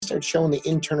start showing the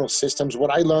internal systems.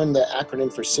 What I learned, the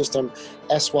acronym for system,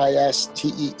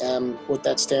 SYSTEM, what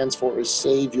that stands for is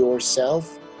save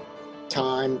yourself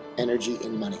time, energy,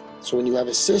 and money. So when you have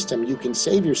a system, you can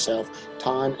save yourself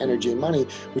time, energy, and money,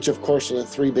 which of course are the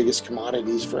three biggest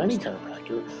commodities for any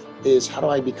chiropractor. Is how do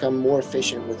I become more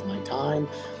efficient with my time,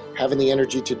 having the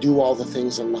energy to do all the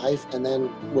things in life, and then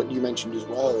what you mentioned as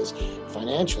well is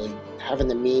financially, having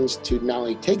the means to not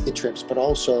only take the trips, but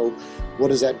also what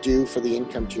does that do for the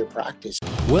income to your practice?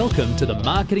 Welcome to the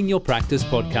Marketing Your Practice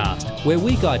podcast, where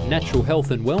we guide natural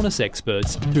health and wellness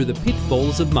experts through the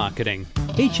pitfalls of marketing.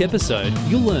 Each episode,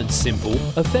 you'll learn simple,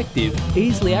 effective,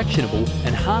 easily actionable,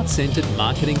 and heart-centered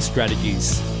marketing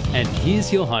strategies. And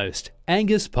here's your host,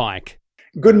 Angus Pike.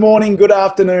 Good morning, good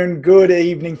afternoon, good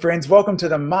evening, friends. Welcome to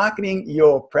the Marketing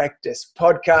Your Practice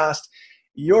podcast.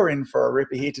 You're in for a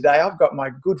ripper here today. I've got my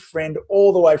good friend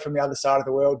all the way from the other side of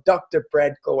the world, Dr.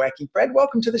 Brad Glowaki. Brad,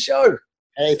 welcome to the show.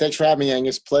 Hey, thanks for having me,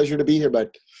 Angus. Pleasure to be here, bud.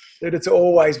 Dude, it's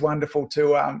always wonderful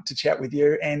to chat with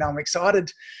you, and I'm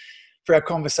excited for our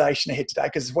conversation ahead today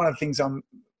because it's one of the things I'm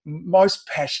most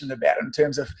passionate about in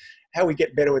terms of how we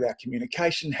get better with our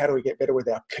communication, how do we get better with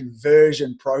our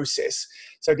conversion process.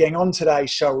 So again, on today's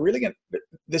show,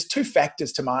 there's two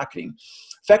factors to marketing.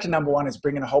 Factor number one is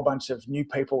bringing a whole bunch of new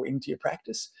people into your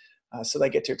practice so they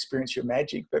get to experience your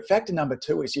magic. But factor number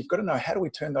two is you've got to know how do we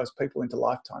turn those people into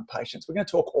lifetime patients. We're going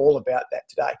to talk all about that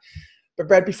today. But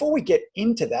Brad, before we get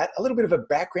into that, a little bit of a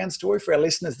background story for our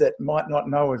listeners that might not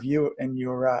know of you and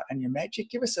your magic.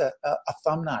 Give us a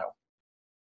thumbnail.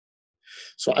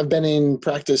 So I've been in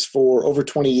practice for over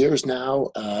 20 years now,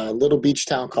 a little beach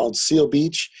town called Seal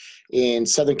Beach in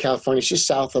Southern California. It's just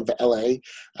south of LA.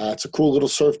 It's a cool little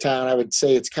surf town. I would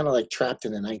say it's kind of like trapped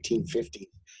in the 1950s.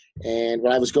 And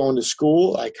when I was going to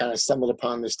school, I kind of stumbled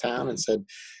upon this town and said,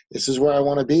 this is where I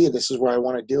want to be. This is where I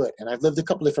want to do it. And I've lived a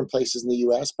couple different places in the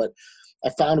U.S., but I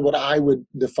found what I would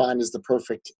define as the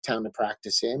perfect town to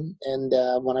practice in. And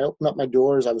when I opened up my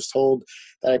doors, I was told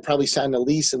that I probably signed a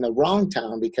lease in the wrong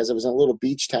town because it was in a little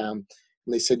beach town.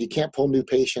 And they said, you can't pull new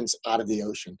patients out of the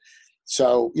ocean.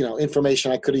 So,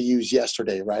 information I could have used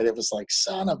yesterday, right? It was like,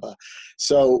 son of a.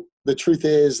 So the truth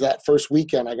is that first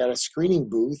weekend, I got a screening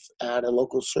booth at a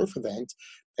local surf event.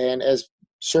 And as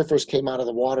surfers came out of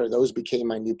the water, those became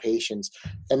my new patients.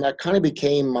 And that kind of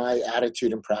became my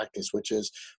attitude in practice, which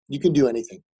is you can do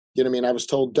anything. You know what I mean? I was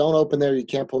told, don't open there. You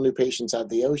can't pull new patients out of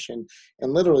the ocean.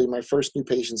 And literally my first new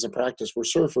patients in practice were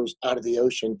surfers out of the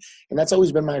ocean. And that's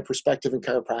always been my perspective in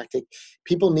chiropractic.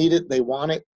 People need it. They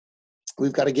want it.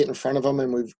 We've got to get in front of them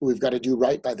and we've got to do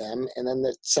right by them. And then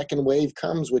the second wave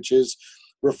comes, which is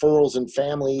referrals and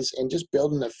families and just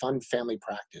building a fun family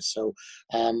practice. So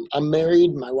I'm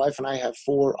married. My wife and I have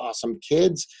 4 awesome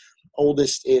kids.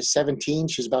 Oldest is 17.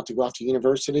 She's about to go off to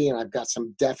university, and I've got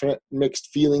some definite mixed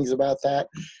feelings about that.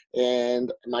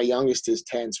 And my youngest is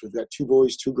 10. So we've got 2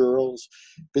 boys, 2 girls.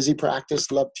 Busy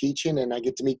practice, love teaching, and I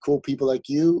get to meet cool people like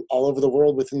you all over the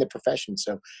world within the profession.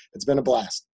 So it's been a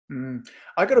blast.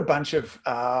 I got a bunch of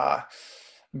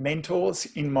mentors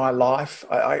in my life.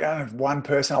 I don't have one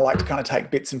person. I like to kind of take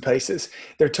bits and pieces.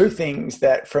 There are 2 things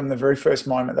that from the very first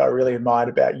moment that I really admired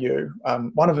about you.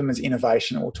 One of them is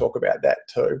innovation, and we'll talk about that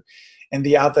too. And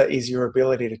the other is your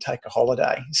ability to take a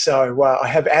holiday. So I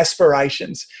have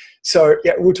aspirations. So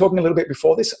yeah, we were talking a little bit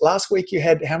before this. Last week you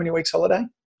had how many weeks holiday?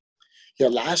 Yeah,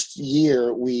 last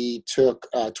year we took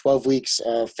 12 weeks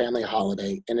of family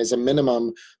holiday, and as a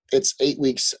minimum, it's 8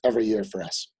 weeks every year for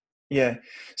us. Yeah.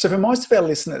 So for most of our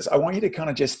listeners, I want you to kind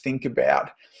of just think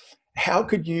about how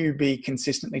could you be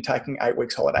consistently taking 8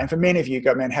 weeks holiday? And for many of you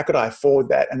go, man, how could I afford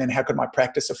that? And then how could my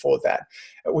practice afford that?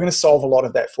 We're going to solve a lot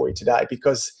of that for you today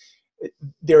because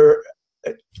there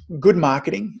are good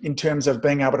marketing in terms of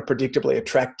being able to predictably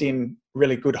attract in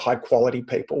really good, high quality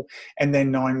people and then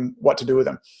knowing what to do with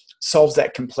them solves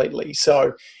that completely.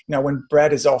 So, when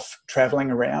Brad is off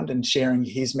traveling around and sharing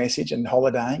his message and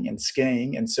holidaying and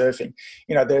skiing and surfing,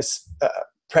 there's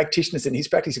practitioners in his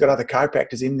practice. He's got other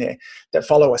chiropractors in there that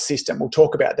follow a system. We'll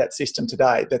talk about that system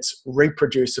today that's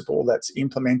reproducible, that's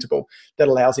implementable, that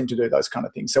allows him to do those kind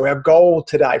of things. So our goal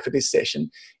today for this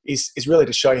session is really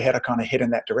to show you how to kind of head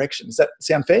in that direction. Does that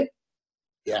sound fair?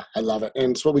 Yeah, I love it.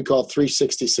 And it's what we call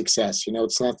 360 success.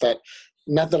 It's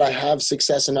not that I have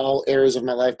success in all areas of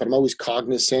my life, but I'm always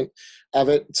cognizant of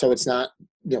it. So it's not,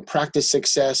 practice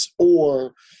success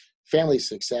or family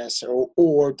success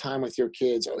or time with your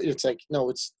kids. It's like, no,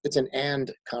 it's an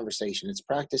and conversation. It's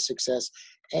practice success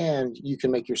and you can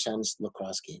make your son's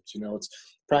lacrosse games. It's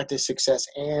practice success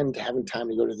and having time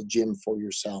to go to the gym for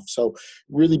yourself. So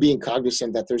really being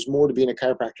cognizant that there's more to being a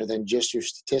chiropractor than just your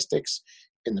statistics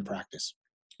in the practice.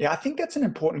 Yeah, I think that's an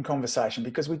important conversation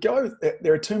because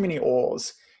there are too many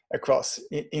oars across.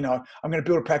 I'm going to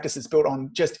build a practice that's built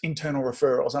on just internal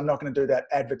referrals. I'm not going to do that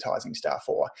advertising stuff,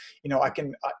 or,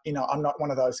 I'm not one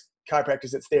of those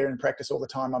chiropractors that's there in practice all the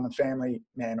time. I'm a family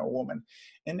man or woman.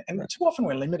 And Right. too often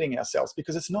we're limiting ourselves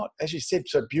because it's not, as you said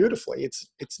so beautifully,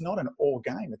 it's not an or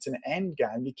game, it's an and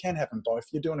game. You can have them both.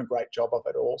 You're doing a great job of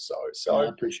it also. Yeah, I So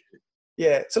appreciate it.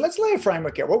 yeah, so let's lay a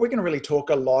framework out. What we're going to really talk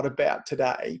a lot about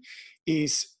today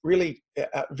is really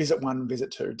visit one,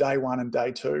 visit two, day one and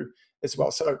day two as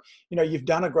well. So, you've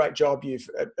done a great job. You've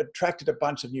attracted a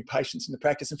bunch of new patients in the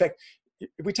practice. In fact,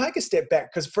 if we take a step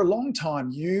back, because for a long time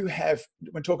you have,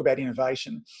 when we talk about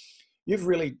innovation, you've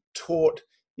really taught,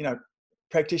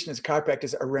 practitioners,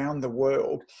 chiropractors around the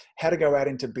world how to go out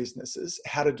into businesses,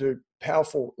 how to do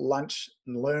powerful lunch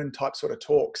and learn type sort of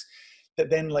talks that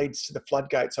then leads to the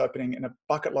floodgates opening and a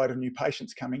bucket load of new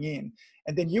patients coming in.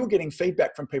 And then you're getting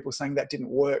feedback from people saying that didn't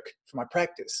work for my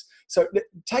practice. So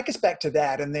take us back to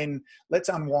that, and then let's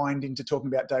unwind into talking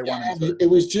about day one and two. It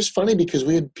was just funny because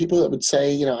we had people that would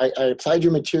say, I applied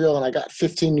your material and I got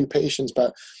 15 new patients,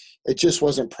 but it just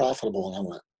wasn't profitable. And I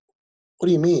went, what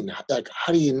do you mean? Like,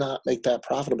 how do you not make that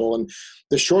profitable? And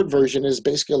the short version is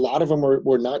basically a lot of them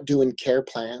were not doing care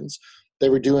plans. They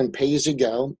were doing pay as you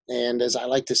go. And as I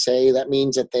like to say, that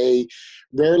means that they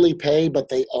rarely pay, but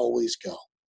they always go.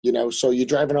 So you're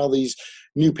driving all these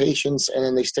new patients and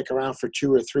then they stick around for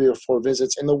 2 or 3 or 4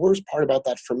 visits. And the worst part about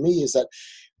that for me is that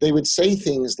they would say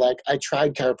things like, I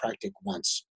tried chiropractic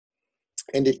once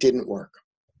and it didn't work.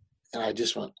 And I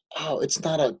just went, oh, it's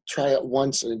not a try it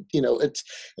once. And,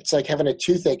 it's like having a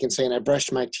toothache and saying I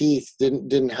brushed my teeth,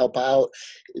 didn't help out.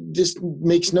 It just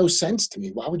makes no sense to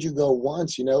me. Why would you go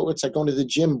once? It's like going to the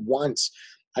gym once.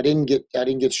 I didn't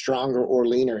get stronger or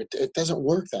leaner. It doesn't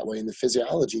work that way in the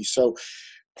physiology. So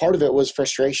part of it was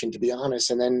frustration, to be honest.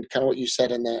 And then kind of what you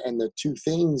said, and the two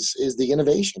things is the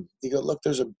innovation. You go, look,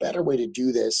 there's a better way to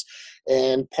do this.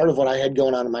 And part of what I had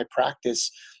going on in my practice,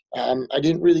 I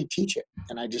didn't really teach it.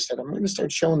 And I just said, I'm going to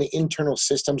start showing the internal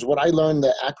systems. What I learned,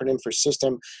 the acronym for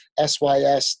system,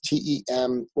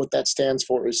 SYSTEM, what that stands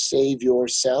for is save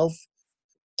yourself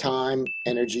time,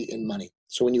 energy, and money.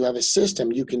 So when you have a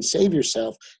system, you can save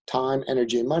yourself time,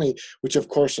 energy, and money, which of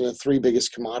course are the 3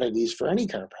 biggest commodities for any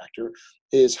chiropractor.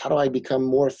 Is how do I become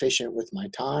more efficient with my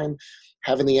time,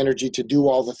 having the energy to do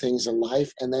all the things in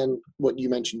life. And then what you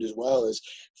mentioned as well is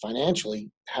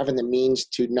financially having the means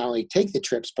to not only take the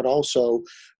trips, but also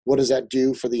what does that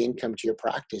do for the income to your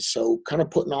practice? So kind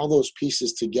of putting all those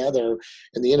pieces together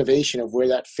and the innovation of where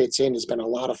that fits in has been a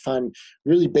lot of fun,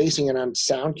 really basing it on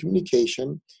sound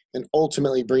communication and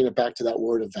ultimately bringing it back to that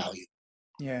word of value.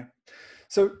 Yeah.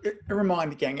 So a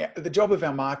reminder, gang, the job of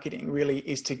our marketing really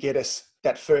is to get us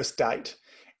that first date.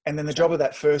 And then the job of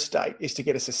that first date is to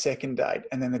get us a second date.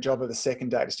 And then the job of the second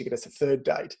date is to get us a third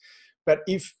date. But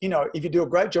if you do a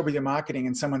great job with your marketing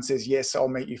and someone says, yes, I'll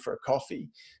meet you for a coffee,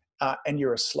 and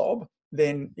you're a slob,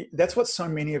 then that's what so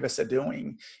many of us are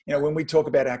doing. When we talk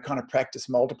about our kind of practice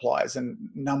multipliers, and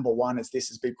number one is this,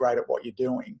 is be great at what you're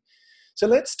doing. So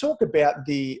let's talk about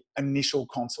the initial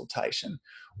consultation.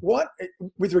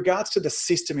 With regards to the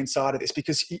system inside of this,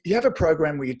 because you have a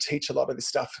program where you teach a lot of this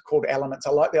stuff called elements.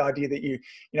 I like the idea that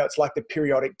it's like the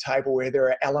periodic table where there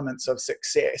are elements of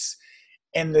success,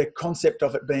 and the concept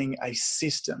of it being a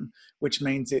system, which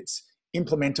means it's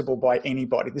implementable by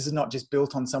anybody. This is not just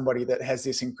built on somebody that has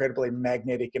this incredibly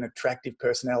magnetic and attractive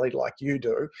personality like you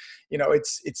do.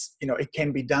 It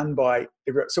can be done by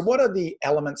everyone. So what are the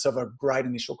elements of a great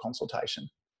initial consultation?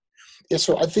 Yeah,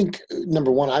 so I think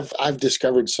number one, I've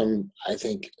discovered some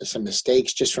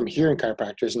mistakes just from hearing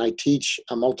chiropractors, and I teach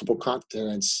on multiple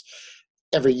continents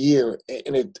every year,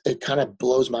 and it kind of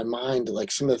blows my mind, like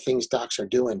some of the things docs are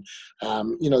doing.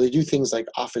 They do things like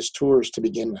office tours to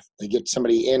begin with. They get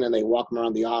somebody in and they walk them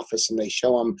around the office and they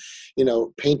show them,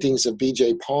 paintings of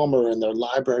B.J. Palmer and their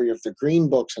library of the green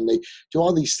books, and they do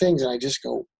all these things. And I just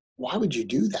go, why would you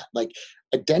do that? Like,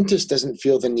 a dentist doesn't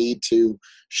feel the need to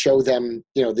show them,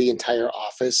 the entire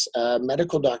office.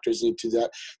 Medical doctors need to do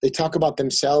that. They talk about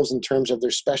themselves in terms of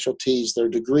their specialties, their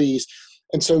degrees.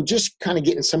 And so just kind of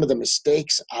getting some of the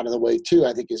mistakes out of the way too,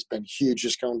 I think has been huge.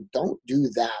 Just going, don't do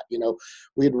that.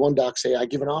 We had one doc say, I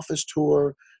give an office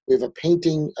tour. We have a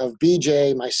painting of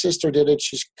BJ. My sister did it.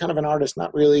 She's kind of an artist,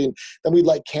 not really. And then we'd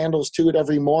light candles to it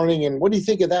every morning. And what do you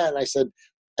think of that? And I said,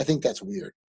 I think that's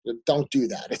weird. Don't do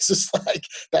that. It's just like,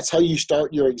 that's how you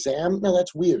start your exam. No,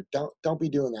 that's weird. Don't be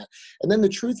doing that. And then the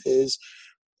truth is,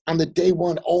 on the day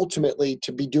one, ultimately,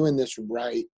 to be doing this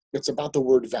right, It's about the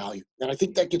word value. And I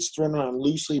think that gets thrown around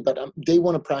loosely, but day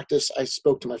one of practice, I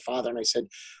spoke to my father and I said,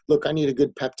 look, I need a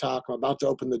good pep talk. I'm about to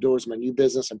open the doors of my new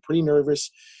business. I'm pretty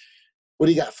nervous. What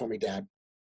do you got for me, Dad?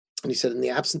 And he said, in the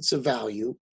absence of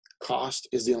value, cost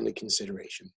is the only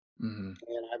consideration. Mm-hmm.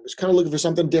 And I was kind of looking for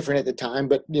something different at the time,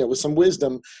 but with some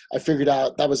wisdom, I figured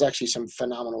out that was actually some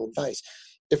phenomenal advice.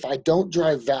 If I don't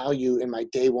drive value in my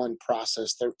day one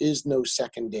process, there is no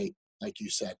second date, like you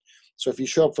said. So if you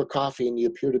show up for coffee and you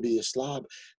appear to be a slob,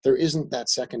 there isn't that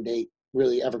second date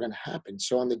really ever going to happen.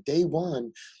 So on the day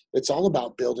one, it's all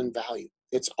about building value.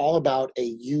 It's all about a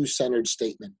you-centered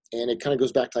statement. And it kind of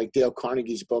goes back to like Dale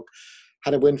Carnegie's book,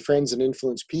 How to Win Friends and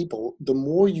Influence People. The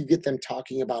more you get them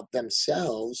talking about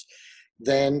themselves,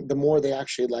 then the more they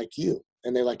actually like you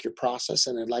and they like your process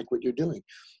and they like what you're doing.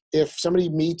 If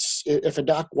a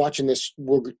doc watching this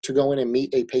were to go in and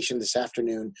meet a patient this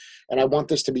afternoon, and I want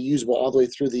this to be usable all the way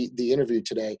through the interview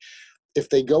today, if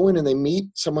they go in and they meet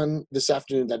someone this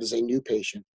afternoon that is a new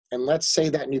patient, and let's say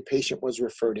that new patient was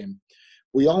referred in,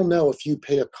 we all know if you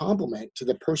pay a compliment to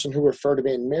the person who referred him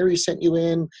in, Mary sent you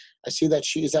in, I see that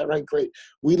is that right? Great.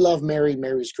 We love Mary.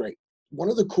 Mary's great. One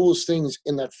of the coolest things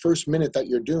in that first minute that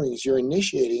you're doing is you're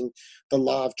initiating the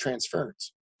law of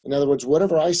transference. In other words,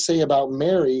 whatever I say about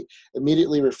Mary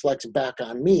immediately reflects back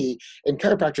on me. And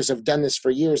chiropractors have done this for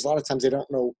years. A lot of times they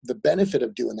don't know the benefit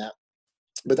of doing that,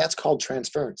 but that's called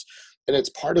transference. And it's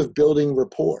part of building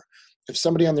rapport. If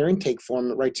somebody on their intake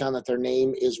form writes down that their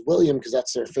name is William because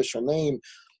that's their official name,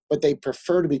 but they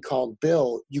prefer to be called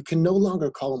Bill, you can no longer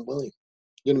call him William.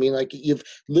 You know what I mean? Like you've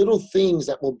little things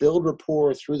that will build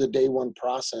rapport through the day one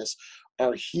process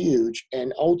are huge.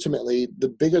 And ultimately, the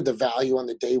bigger the value on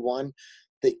the day one,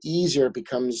 the easier it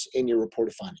becomes in your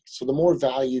reported findings. So the more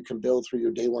value you can build through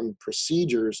your day one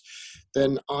procedures,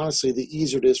 then honestly, the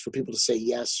easier it is for people to say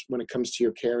yes when it comes to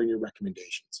your care and your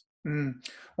recommendations.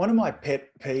 One of my pet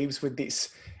peeves with this,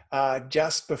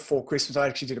 just before Christmas, I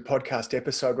actually did a podcast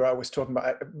episode where I was talking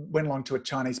about, I went along to a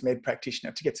Chinese med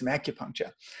practitioner to get some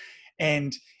acupuncture.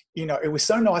 And, it was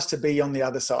so nice to be on the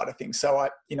other side of things. So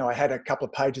I had a couple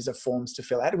of pages of forms to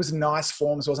fill out. It was nice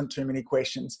forms, wasn't too many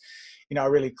questions. I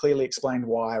really clearly explained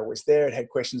why I was there. It had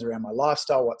questions around my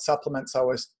lifestyle, what supplements I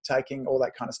was taking, all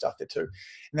that kind of stuff there too. And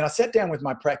then I sat down with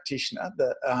my practitioner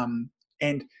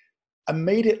and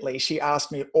immediately she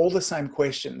asked me all the same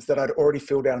questions that I'd already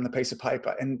filled out on the piece of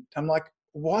paper. And I'm like,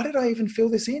 why did I even fill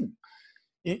this in?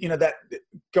 That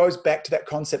goes back to that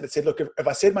concept that said, look, if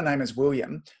I said my name is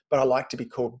William, but I like to be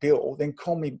called Bill, then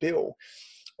call me Bill.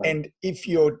 Right. And if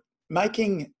you're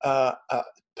making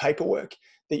paperwork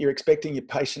that you're expecting your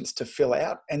patients to fill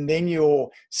out, and then you're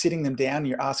sitting them down and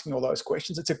you're asking all those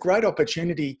questions, it's a great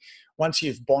opportunity once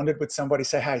you've bonded with somebody,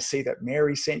 say, hey, see that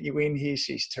Mary sent you in here,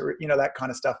 she's terrific, that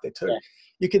kind of stuff there too. Yeah.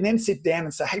 You can then sit down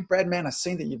and say, hey, Brad, man, I've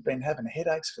seen that you've been having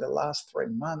headaches for the last 3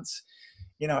 months.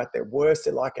 At their worst,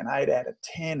 they're like an 8 out of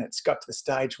 10. It's got to the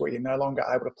stage where you're no longer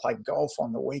able to play golf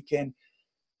on the weekend.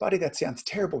 Buddy, that sounds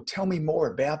terrible. Tell me more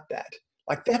about that.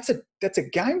 Like that's a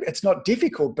game. It's not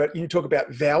difficult, but you talk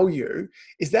about value.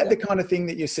 Is that the kind of thing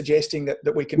that you're suggesting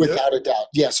that we can do? Without a doubt.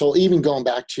 Yeah. So even going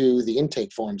back to the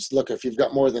intake forms, look, if you've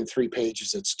got more than 3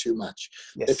 pages, it's too much.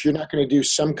 Yes. If you're not going to do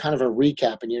some kind of a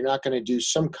recap and you're not going to do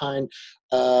some kind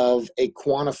of a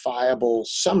quantifiable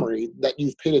summary that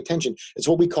you've paid attention, it's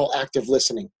what we call active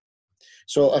listening.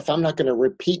 So if I'm not going to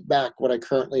repeat back what I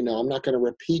currently know, I'm not going to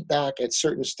repeat back at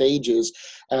certain stages,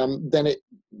 then it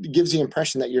gives the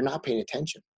impression that you're not paying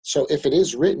attention. So if it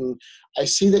is written, I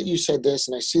see that you said this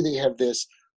and I see that you have this,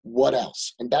 what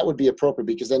else? And that would be appropriate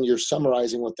because then you're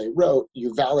summarizing what they wrote,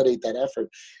 you validate that effort,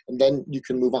 and then you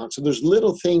can move on. So there's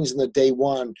little things in the day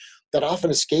one that often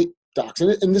escape docs.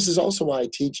 And this is also why I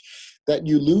teach that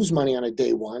you lose money on a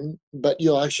day one, but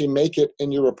you'll actually make it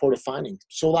in your reported findings.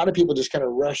 So a lot of people just kind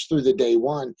of rush through the day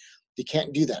one. You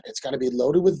can't do that. It's got to be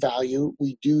loaded with value.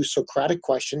 We do Socratic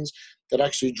questions that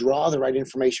actually draw the right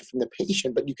information from the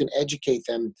patient, but you can educate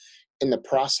them in the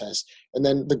process. And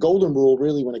then the golden rule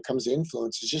really when it comes to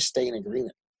influence is just stay in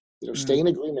agreement. Stay in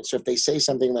agreement. So if they say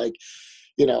something like,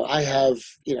 I have,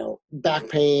 back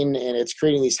pain and it's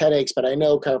creating these headaches, but I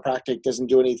know chiropractic doesn't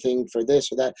do anything for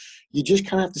this or that. You just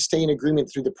kind of have to stay in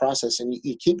agreement through the process and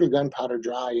you keep your gunpowder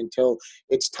dry until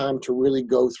it's time to really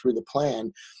go through the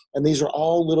plan. And these are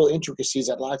all little intricacies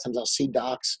that a lot of times I'll see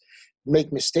docs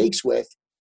make mistakes with,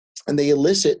 and they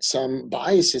elicit some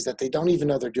biases that they don't even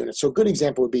know they're doing it. So a good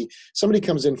example would be somebody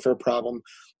comes in for a problem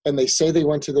and they say they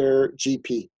went to their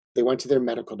GP, they went to their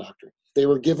medical doctor, they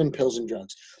were given pills and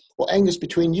drugs. Well, Angus,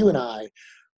 between you and I,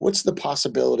 what's the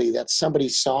possibility that somebody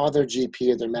saw their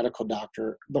GP or their medical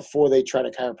doctor before they tried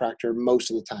a chiropractor most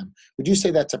of the time? Would you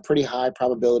say that's a pretty high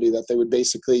probability that they would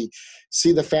basically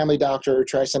see the family doctor or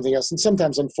try something else? And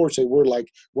sometimes, unfortunately, we're like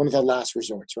one of the last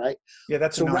resorts, right? Yeah,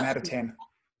 that's So a 9 out of 10.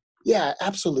 yeah,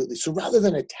 absolutely. So rather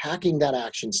than attacking that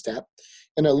action step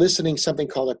and eliciting something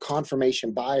called a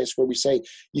confirmation bias, where we say,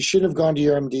 you should have gone to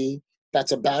your MD,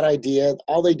 that's a bad idea.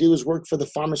 All they do is work for the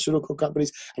pharmaceutical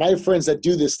companies. And I have friends that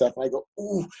do this stuff. And I go,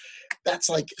 ooh, that's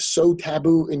like so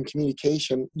taboo in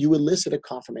communication. You elicit a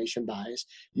confirmation bias.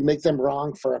 You make them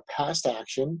wrong for a past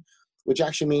action, which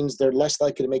actually means they're less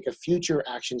likely to make a future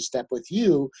action step with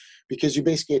you because you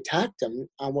basically attacked them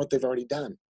on what they've already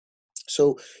done.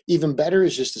 So even better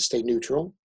is just to stay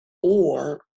neutral,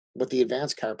 or what the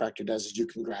advanced chiropractor does is you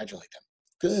congratulate them.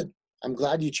 Good. I'm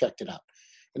glad you checked it out.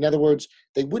 In other words,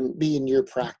 they wouldn't be in your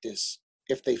practice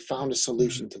if they found a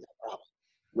solution to that problem,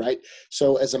 right?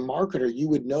 So as a marketer, you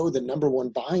would know the number one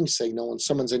buying signal when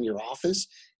someone's in your office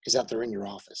is that they're in your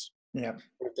office. Yeah.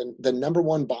 The number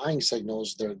one buying signal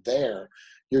is they're there.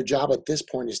 Your job at this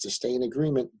point is to stay in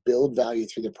agreement, build value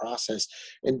through the process,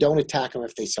 and don't attack them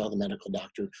if they saw the medical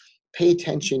doctor. Pay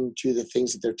attention to the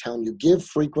things that they're telling you. Give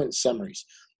frequent summaries.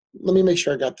 Let me make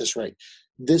sure I got this right.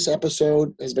 This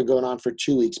episode has been going on for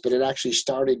 2 weeks, but it actually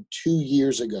started 2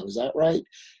 years ago. Is that right?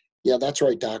 Yeah, that's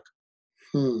right, Doc.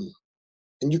 And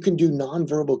you can do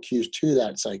nonverbal cues to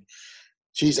that. It's like,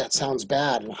 geez, that sounds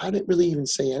bad. And I didn't really even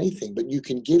say anything, but you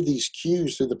can give these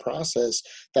cues through the process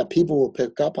that people will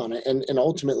pick up on it. And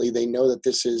ultimately they know that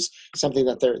this is something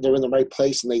that they're in the right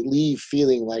place, and they leave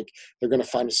feeling like they're going to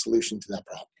find a solution to that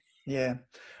problem. Yeah.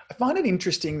 I find it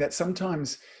interesting that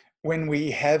sometimes when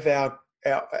we have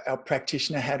our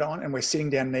practitioner hat on and we're sitting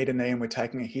down knee to knee and we're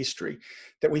taking a history,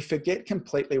 that we forget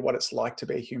completely what it's like to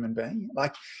be a human being.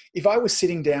 Like if I was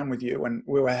sitting down with you and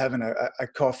we were having a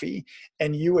coffee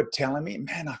and you were telling me,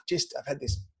 man, I've had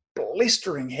this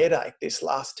blistering headache this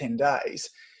last 10 days,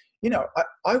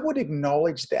 I would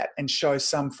acknowledge that and show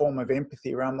some form of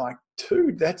empathy where I'm like,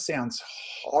 dude, that sounds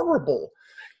horrible.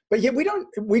 But yet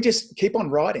we just keep on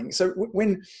writing. So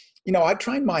when, I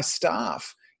train my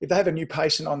staff, if they have a new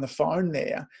patient on the phone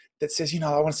there that says,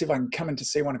 I want to see if I can come in to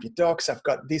see one of your docs, I've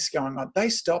got this going on, they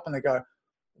stop and they go,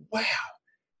 wow,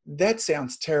 that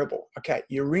sounds terrible. Okay,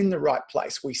 you're in the right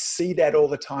place. We see that all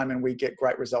the time and we get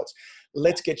great results.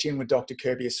 Let's get you in with Dr.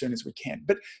 Kirby as soon as we can.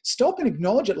 But stop and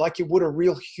acknowledge it like you would a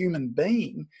real human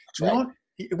being. Right.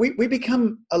 We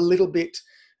become a little bit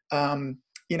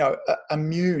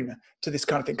immune to this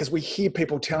kind of thing because we hear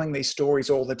people telling these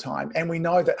stories all the time, and we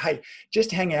know that, hey,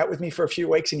 just hang out with me for a few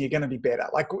weeks and you're going to be better.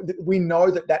 Like we know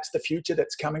that that's the future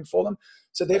that's coming for them.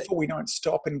 So therefore we don't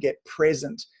stop and get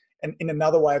present. And in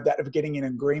another way of that, of getting in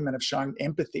agreement, of showing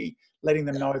empathy, letting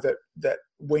them know that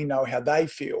we know how they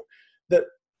feel. That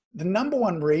the number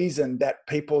one reason that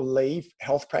people leave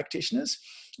health practitioners,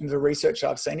 and the research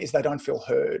I've seen, is they don't feel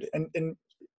heard. And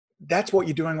that's what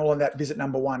you're doing all in that visit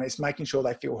number one, is making sure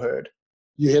they feel heard.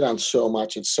 You hit on so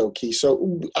much. It's so key.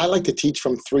 So I like to teach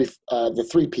from the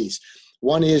three Ps.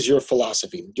 One is your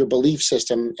philosophy, your belief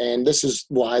system. And this is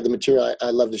why the material I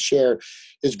love to share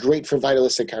is great for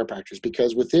vitalistic chiropractors,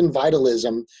 because within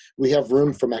vitalism, we have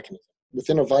room for mechanism.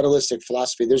 Within a vitalistic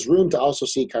philosophy, there's room to also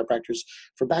see chiropractors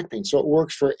for back pain. So it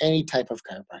works for any type of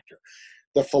chiropractor.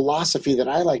 The philosophy that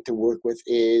I like to work with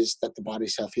is that the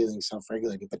body's self-healing,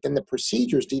 self-regulated, but then the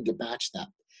procedures need to match that.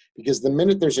 Because the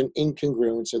minute there's an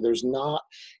incongruence or there's not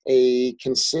a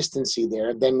consistency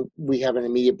there, then we have an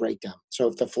immediate breakdown. So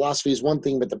if the philosophy is one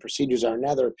thing, but the procedures are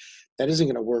another, that isn't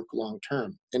going to work long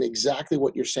term. And exactly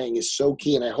what you're saying is so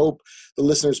key. And I hope the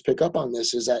listeners pick up on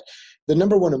this, is that the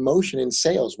number one emotion in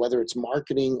sales, whether it's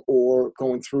marketing or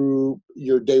going through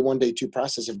your day one, day two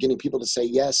process of getting people to say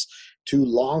yes to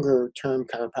longer term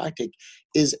chiropractic,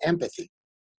 is empathy.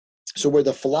 So where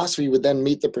the philosophy would then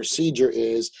meet the procedure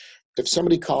is, if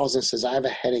somebody calls and says, I have a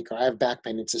headache or I have back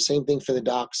pain, it's the same thing for the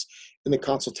docs in the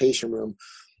consultation room.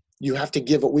 You have to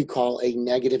give what we call a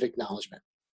negative acknowledgement.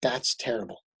 That's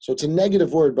terrible. So it's a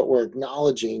negative word, but we're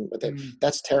acknowledging that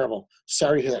that's terrible.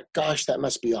 Sorry to hear that. Gosh, that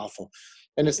must be awful.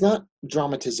 And it's not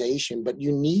dramatization, but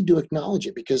you need to acknowledge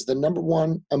it, because the number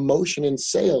one emotion in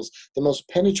sales, the most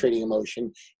penetrating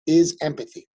emotion, is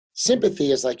empathy.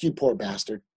 Sympathy is like, you poor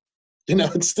bastard.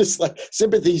 It's just like,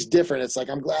 sympathy is different. It's like,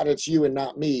 I'm glad it's you and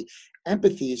not me.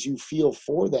 Empathy is you feel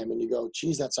for them and you go,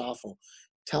 geez, that's awful.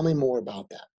 Tell me more about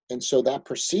that. And so that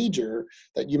procedure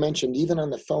that you mentioned, even on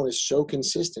the phone, is so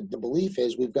consistent. The belief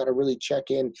is we've got to really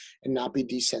check in and not be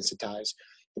desensitized.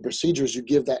 The procedure is you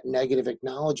give that negative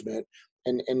acknowledgement,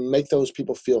 and make those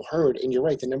people feel heard. And you're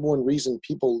right, the number one reason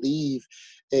people leave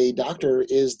a doctor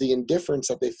is the indifference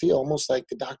that they feel, almost like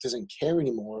the doc doesn't care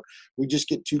anymore. We just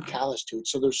get too callous to it.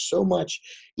 So there's so much,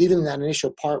 even in that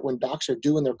initial part when docs are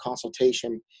doing their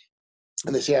consultation,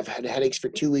 and they say, I've had headaches for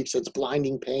 2 weeks. It's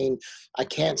blinding pain. I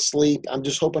can't sleep. I'm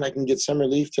just hoping I can get some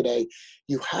relief today.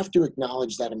 You have to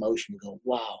acknowledge that emotion and go,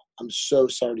 wow, I'm so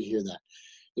sorry to hear that.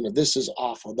 This is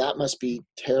awful. That must be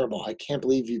terrible. I can't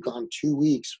believe you've gone 2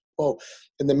 weeks. Whoa.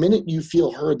 And the minute you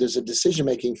feel heard, there's a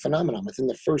decision-making phenomenon. Within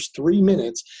the first 3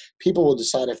 minutes, people will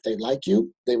decide if they like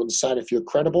you, they will decide if you're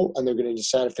credible, and they're going to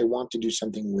decide if they want to do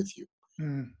something with you.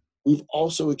 We've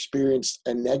also experienced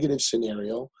a negative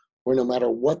scenario where no matter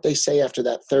what they say after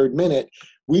that 3rd minute,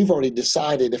 we've already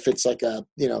decided if it's like a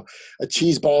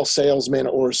cheese ball salesman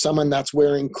or someone that's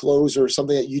wearing clothes or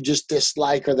something that you just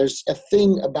dislike, or there's a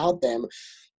thing about them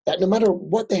that no matter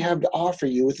what they have to offer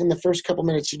you, within the first couple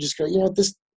minutes, you just go,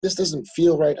 this doesn't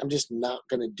feel right. I'm just not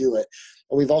going to do it.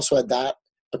 And we've also had that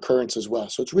occurrence as well.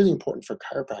 So it's really important for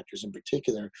chiropractors in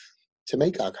particular to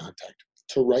make eye contact,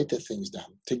 to write the things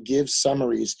down, to give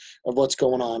summaries of what's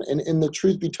going on. And the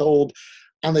truth be told,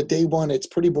 on the day one, it's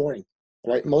pretty boring,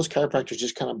 right? Most chiropractors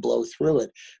just kind of blow through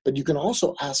it. But you can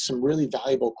also ask some really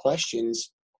valuable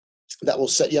questions that will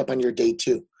set you up on your day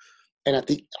 2. And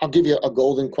I'll give you a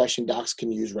golden question docs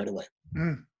can use right away.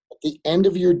 At the end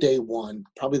of your day 1,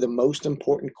 probably the most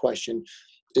important question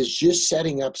is just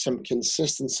setting up some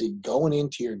consistency going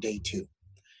into your day 2.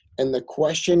 And the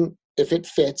question, if it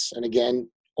fits, and again,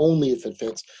 only if it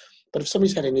fits, but if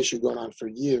somebody's had an issue going on for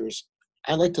years,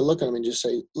 I like to look at them and just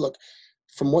say, look,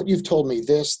 from what you've told me,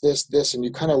 this, and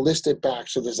you kind of list it back.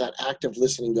 So there's that active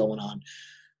listening going on.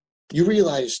 You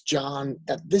realize, John,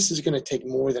 that this is going to take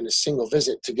more than a single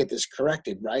visit to get this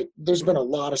corrected, right? There's been a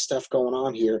lot of stuff going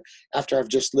on here after I've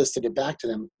just listed it back to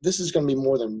them. This is going to be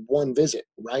more than one visit,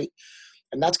 right?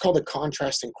 And that's called a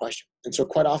contrasting question. And so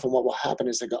quite often what will happen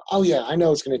is they go, oh yeah, I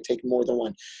know it's going to take more than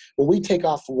one. When we take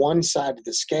off one side of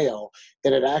the scale,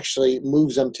 then it actually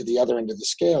moves them to the other end of the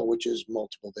scale, which is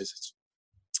multiple visits.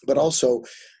 But also,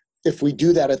 if we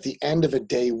do that at the end of a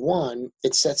day 1,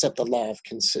 it sets up the law of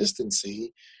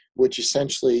consistency, which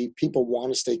essentially people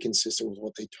want to stay consistent with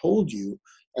what they told you,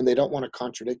 and they don't want to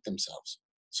contradict themselves.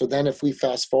 So then if we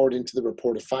fast forward into the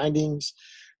report of findings,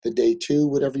 the day 2,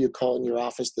 whatever you call it in your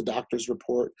office, the doctor's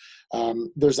report,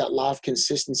 there's that law of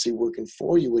consistency working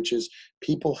for you, which is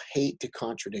people hate to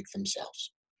contradict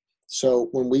themselves. So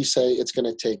when we say it's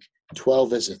going to take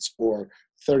 12 visits or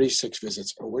 36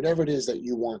 visits or whatever it is that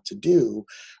you want to do,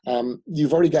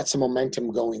 you've already got some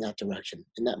momentum going that direction.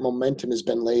 And that momentum has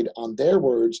been laid on their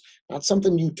words, not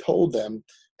something you told them,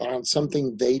 but on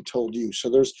something they told you. So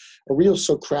there's a real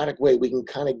Socratic way we can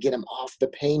kind of get them off the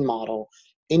pain model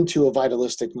into a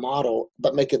vitalistic model,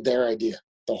 but make it their idea.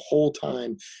 The whole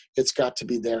time it's got to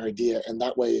be their idea. And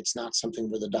that way it's not something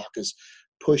where the doc is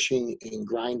pushing and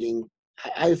grinding.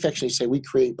 I affectionately say we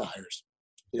create buyers.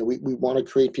 We want to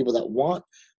create people that want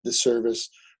the service,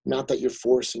 not that you're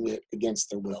forcing it against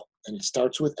their will. And it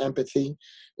starts with empathy.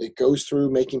 It goes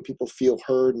through making people feel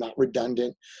heard, not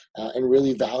redundant, and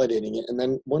really validating it. And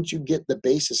then once you get the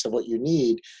basis of what you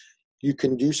need, you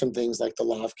can do some things like the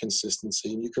law of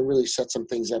consistency, and you can really set some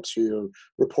things up so your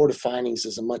report of findings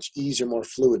is a much easier, more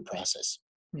fluid process.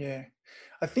 Yeah.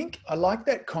 I think I like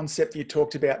that concept you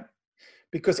talked about,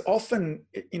 because often,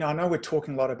 I know we're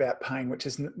talking a lot about pain, which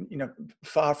is,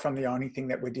 far from the only thing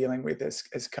that we're dealing with as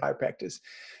chiropractors.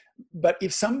 But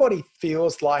if somebody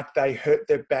feels like they hurt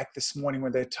their back this morning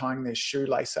when they're tying their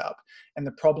shoelace up and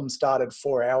the problem started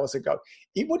 4 hours ago,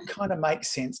 it would kind of make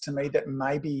sense to me that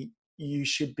maybe you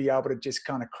should be able to just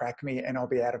kind of crack me and I'll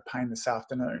be out of pain this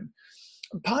afternoon.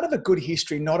 Part of a good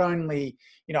history, not only,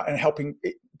 and helping,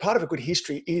 part of a good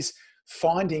history is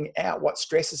finding out what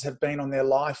stresses have been on their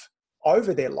life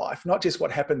over their life, not just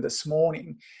what happened this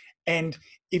morning. And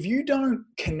if you don't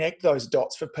connect those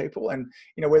dots for people, and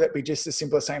whether it be just as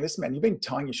simple as saying, listen, man, you've been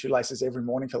tying your shoelaces every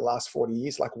morning for the last 40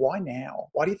 years. Like, why now?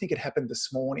 Why do you think it happened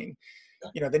this morning?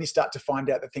 Then you start to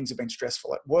find out that things have been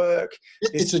stressful at work.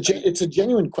 It's a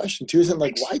genuine question too, isn't it?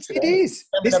 Like, why today? It is.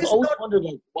 I've always wondered,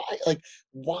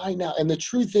 why now? And the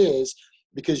truth is,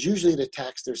 because usually it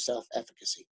attacks their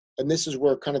self-efficacy. And this is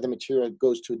where kind of the material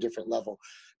goes to a different level,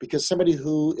 because somebody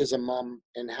who is a mom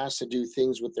and has to do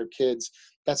things with their kids,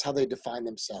 that's how they define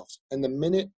themselves. And the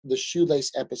minute the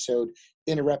shoelace episode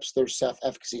interrupts their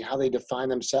self-efficacy, how they define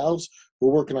themselves,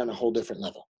 we're working on a whole different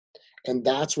level. And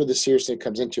that's where the seriousness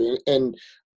comes into it. And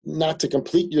not to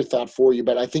complete your thought for you,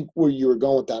 but I think where you were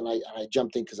going with that, and I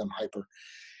jumped in because I'm hyper,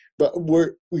 but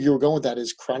where you were going with that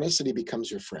is chronicity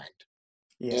becomes your friend.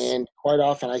 Yes. And quite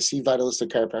often I see vitalistic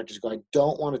chiropractors go, I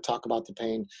don't want to talk about the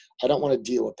pain. I don't want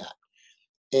to deal with that.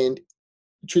 And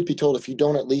truth be told, if you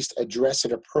don't at least address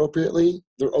it appropriately,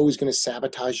 they're always going to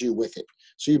sabotage you with it.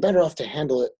 So you're better off to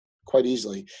handle it quite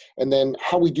easily. And then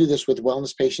how we do this with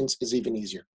wellness patients is even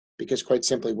easier, because quite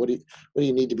simply, what do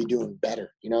you need to be doing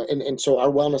better? And so our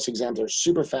wellness exams are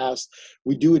super fast.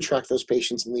 We do attract those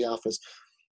patients in the office.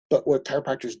 But what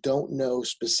chiropractors don't know,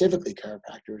 specifically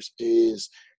chiropractors, is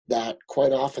that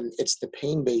quite often it's the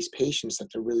pain-based patients that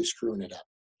they're really screwing it up.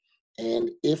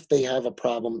 And if they have a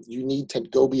problem, you need to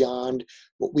go beyond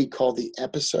what we call the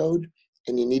episode,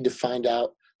 and you need to find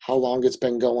out how long it's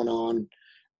been going on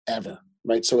ever,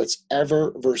 right? So it's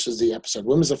ever versus the episode.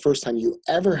 When was the first time you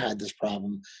ever had this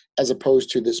problem, as opposed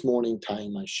to this morning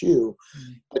tying my shoe?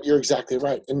 But you're exactly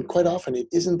right. And quite often it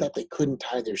isn't that they couldn't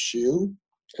tie their shoe.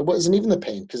 It wasn't even the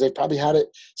pain, because they've probably had it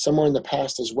somewhere in the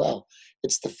past as well.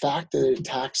 It's the fact that it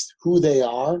attacks who they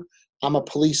are. I'm a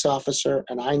police officer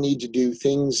and I need to do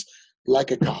things like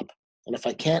a cop. And if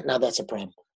I can't, now that's a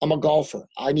problem. I'm a golfer.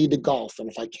 I need to golf. And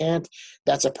if I can't,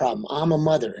 that's a problem. I'm a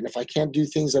mother. And if I can't do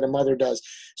things that a mother does.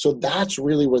 So that's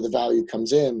really where the value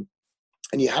comes in.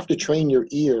 And you have to train your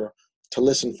ear to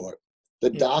listen for it. The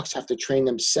docs have to train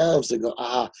themselves to go,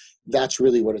 that's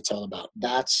really what it's all about.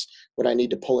 That's what I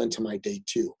need to pull into my day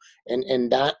too.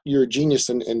 And that, you're a genius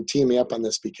in teaming me up on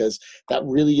this, because that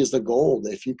really is the goal.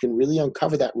 If you can really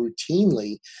uncover that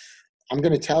routinely, I'm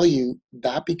going to tell you,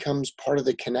 that becomes part of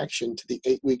the connection to the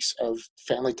 8 weeks of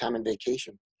family time and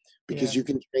vacation, because you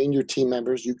can train your team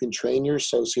members, you can train your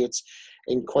associates,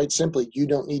 and quite simply, you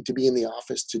don't need to be in the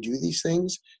office to do these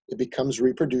things. It becomes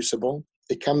reproducible.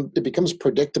 It becomes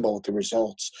predictable at the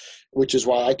results, which is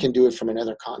why I can do it from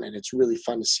another continent. It's really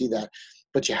fun to see that.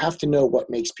 But you have to know what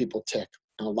makes people tick.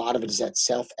 And a lot of it is that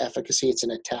self-efficacy. It's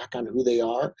an attack on who they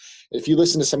are. If you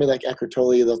listen to somebody like Eckhart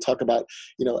Tolle, they'll talk about,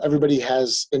 everybody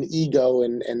has an ego,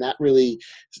 and that really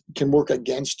can work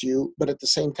against you. But at the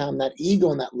same time, that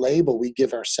ego and that label we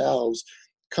give ourselves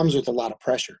comes with a lot of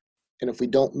pressure. And if we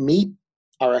don't meet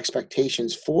our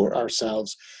expectations for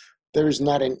ourselves, there is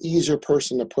not an easier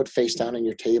person to put face down on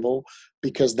your table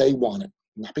because they want it.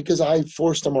 Not because I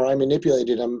forced them or I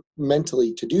manipulated them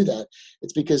mentally to do that.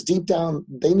 It's because deep down,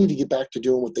 they need to get back to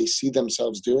doing what they see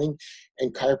themselves doing.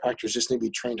 And chiropractors just need to be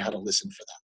trained how to listen for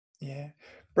that. Yeah.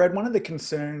 Brad, one of the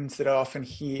concerns that I often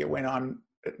hear when I'm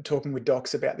talking with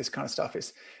docs about this kind of stuff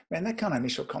is, man, that kind of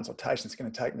initial consultation is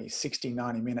going to take me 60,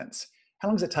 90 minutes. How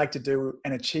long does it take to do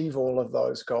and achieve all of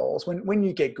those goals when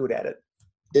you get good at it?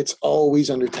 It's always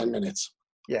under 10 minutes.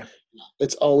 Yeah.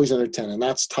 It's always under 10. And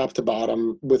that's top to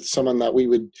bottom with someone that we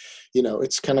would,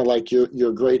 it's kind of like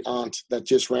your great aunt that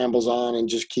just rambles on and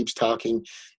just keeps talking.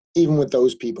 Even with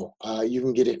those people, you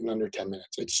can get it in under 10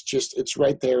 minutes. It's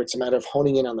right there. It's a matter of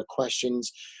honing in on the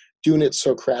questions, doing it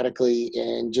Socratically,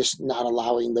 and just not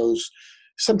allowing those.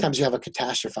 Sometimes you have a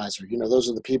catastrophizer. Those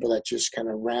are the people that just kind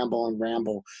of ramble and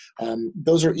ramble.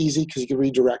 Those are easy because you can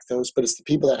redirect those, but it's the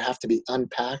people that have to be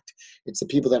unpacked. It's the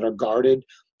people that are guarded,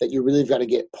 that you really got to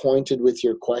get pointed with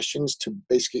your questions to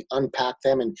basically unpack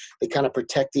them, and they kind of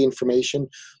protect the information.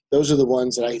 Those are the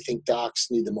ones that I think docs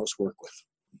need the most work with.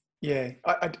 Yeah,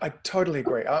 I totally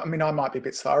agree. I mean, I might be a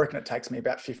bit slow. I reckon it takes me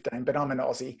about 15, but I'm an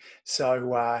Aussie. So,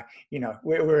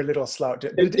 we're a little slow.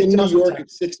 In New York,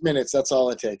 it's 6 minutes. That's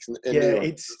all it takes. In New York.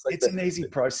 It's an easy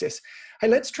process. Hey,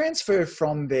 let's transfer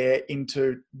from there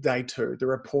into day 2, the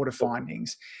report of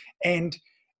findings. And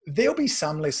there'll be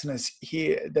some listeners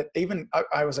here that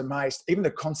I was amazed, even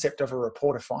the concept of a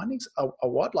report of findings,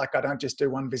 what? Like, I don't just do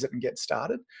one visit and get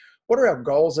started. What are our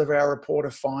goals of our report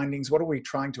of findings? What are we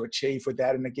trying to achieve with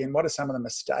that? And again, what are some of the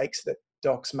mistakes that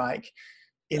docs make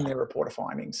in their report of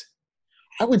findings?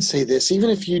 I would say this, even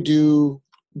if you do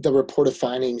the report of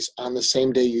findings on the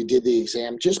same day you did the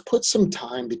exam, just put some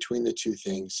time between the two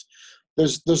things.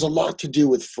 There's a lot to do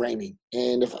with framing.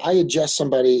 And if I adjust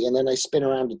somebody and then I spin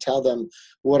around to tell them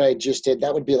what I just did,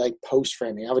 that would be like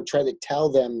post-framing. I would try to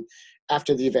tell them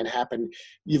after the event happened,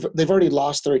 they've already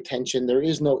lost their attention. There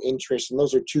is no interest. And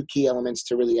those are two key elements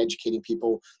to really educating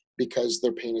people, because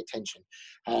they're paying attention.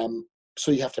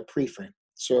 So you have to pre-frame.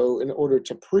 So in order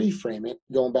to pre-frame it,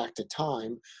 going back to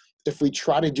time, if we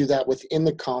try to do that within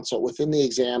the consult, within the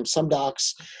exam, some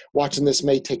docs watching this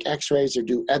may take x-rays or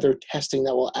do other testing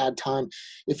that will add time.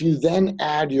 If you then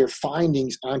add your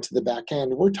findings onto the back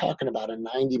end, we're talking about a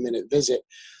 90-minute visit.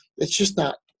 It's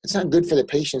not good for the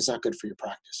patient. It's not good for your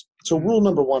practice. So rule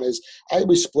number 1 is I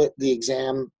always split the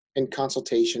exam and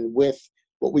consultation with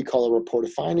what we call a report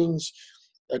of findings,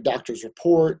 a doctor's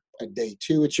report, a day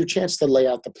 2. It's your chance to lay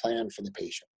out the plan for the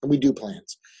patient. And we do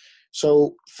plans.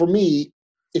 So for me,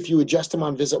 if you adjust them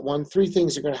on visit 1, 3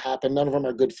 things are going to happen. None of them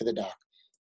are good for the doc.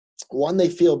 1, they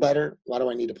feel better. Why do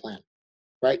I need a plan?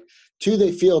 Right? 2,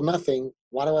 they feel nothing.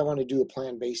 Why do I want to do a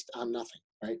plan based on nothing?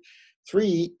 Right?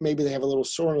 3, maybe they have a little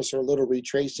soreness or a little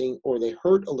retracing, or they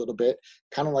hurt a little bit,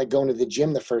 kind of like going to the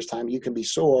gym the first time. You can be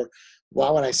sore. Why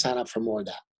would I sign up for more of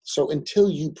that? So until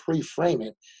you pre-frame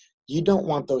it, you don't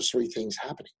want those 3 things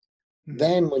happening.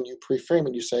 Then when you pre-frame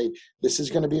it, you say, this is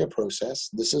going to be a process.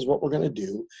 This is what we're going to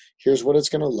do. Here's what it's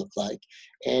going to look like.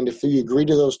 And if we agree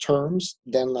to those terms,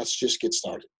 then let's just get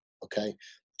started. Okay.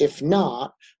 If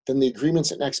not, then the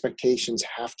agreements and expectations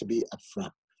have to be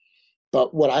upfront.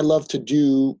 But what I love to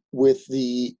do with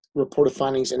the reported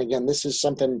findings, and again, this is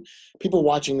something people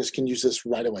watching this can use this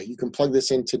right away. You can plug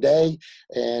this in today,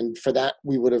 and for that,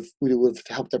 we would have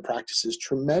helped their practices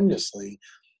tremendously,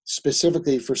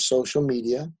 specifically for social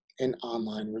media and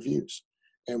online reviews.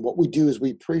 And what we do is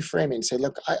we pre-frame it and say,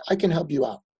 look, I can help you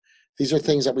out. These are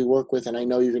things that we work with, and I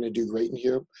know you're going to do great in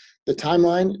here. The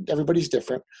timeline, everybody's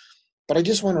different. But I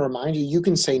just want to remind you, you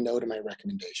can say no to my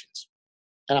recommendations.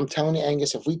 And I'm telling you,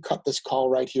 Angus, if we cut this call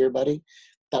right here, buddy,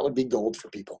 that would be gold for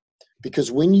people.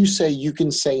 Because when you say you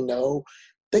can say no,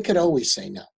 they could always say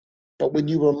no. But when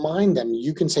you remind them,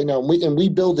 you can say no. And we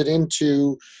build it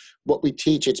into what we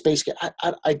teach. It's basically,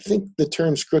 I think the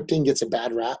term scripting gets a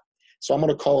bad rap. So I'm going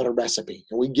to call it a recipe.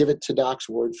 And we give it to docs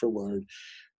word for word.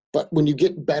 But when you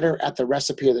get better at the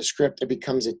recipe or the script, it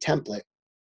becomes a template.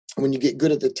 And when you get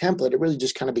good at the template, it really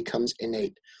just kind of becomes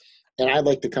innate. And I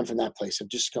like to come from that place of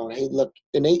just going, hey, look,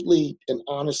 innately and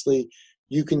honestly,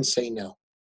 you can say no.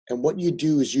 And what you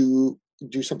do is you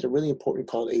do something really important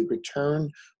called a return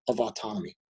of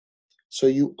autonomy. So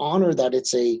you honor that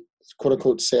it's a quote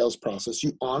unquote sales process.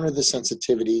 You honor the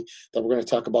sensitivity that we're going to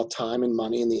talk about time and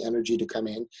money and the energy to come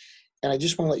in. And I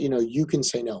just want to let you know, you can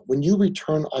say no. When you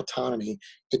return autonomy,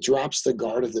 it drops the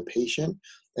guard of the patient,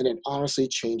 and it honestly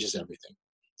changes everything.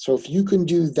 So if you can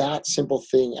do that simple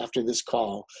thing after this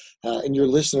call, and your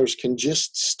listeners can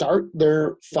just start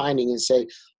their finding and say,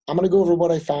 I'm going to go over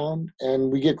what I found,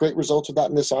 and we get great results with that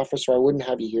in this office, or I wouldn't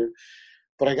have you here.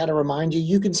 But I got to remind you,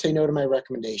 you can say no to my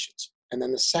recommendations. And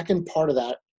then the second part of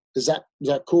that, is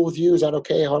that cool with you? Is that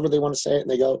okay? However they want to say it. And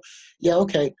they go, yeah,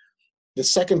 okay. The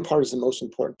second part is the most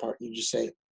important part. You just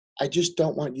say, I just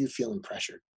don't want you feeling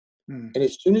pressured. And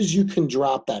as soon as you can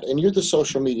drop that, and you're the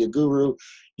social media guru,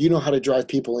 you know how to drive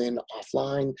people in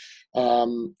offline.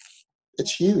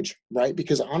 It's huge, right?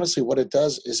 Because honestly, what it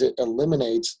does is it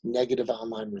eliminates negative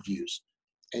online reviews.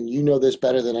 And you know this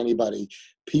better than anybody.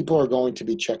 People are going to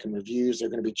be checking reviews. They're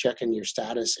going to be checking your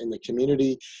status in the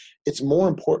community. It's more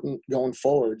important going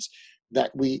forwards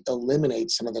that we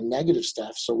eliminate some of the negative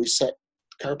stuff so we set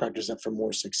chiropractors up for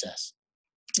more success.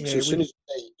 Yeah, so as soon as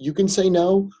you can say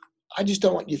no, I just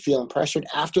don't want you feeling pressured.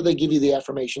 After they give you the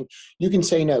affirmation, you can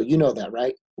say no. You know that,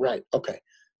 right? Right. Okay.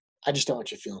 I just don't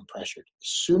want you feeling pressured. As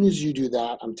soon as you do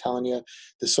that, I'm telling you,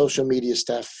 the social media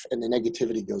stuff and the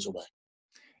negativity goes away.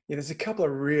 Yeah, there's a couple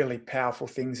of really powerful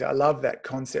things. I love that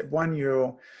concept. One,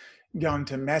 you're going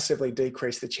to massively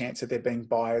decrease the chance of there being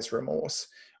buyer's remorse,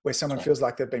 where someone feels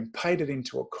like they've been painted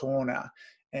into a corner,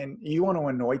 and you want to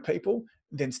annoy people,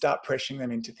 then start pressuring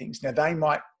them into things. Now, they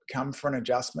might come for an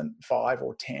adjustment 5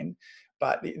 or 10,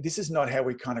 but this is not how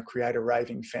we kind of create a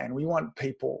raving fan. We want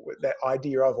people with that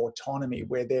idea of autonomy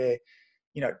where they're,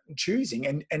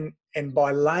 choosing, and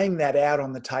by laying that out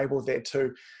on the table there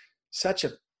too, such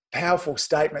a powerful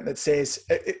statement that says,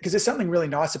 because there's something really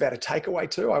nice about a takeaway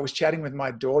too. I was chatting with my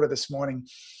daughter this morning.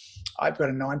 I've got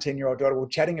a 19-year-old daughter. We're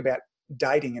chatting about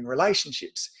dating and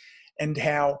relationships and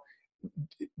how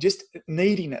just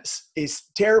neediness is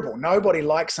terrible. Nobody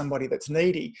likes somebody that's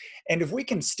needy. And if we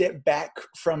can step back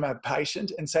from a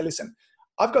patient and say, listen,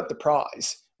 I've got the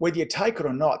prize. Whether you take it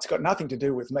or not, it's got nothing to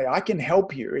do with me. I can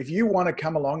help you. If you want to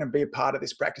come along and be a part of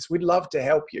this practice, we'd love to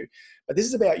help you. But this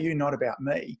is about you, not about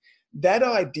me. That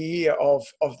idea of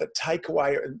the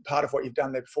takeaway part of what you've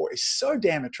done there before is so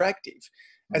damn attractive,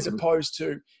 as opposed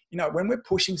to, when we're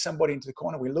pushing somebody into the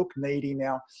corner, we look needy.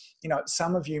 Now,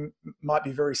 some of you might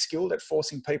be very skilled at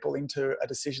forcing people into a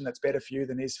decision that's better for you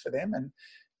than is for them. And,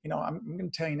 I'm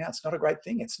going to tell you now, it's not a great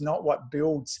thing. It's not what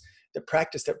builds the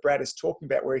practice that Brad is talking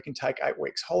about, where you can take 8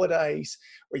 weeks holidays,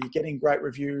 where you're getting great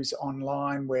reviews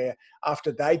online, where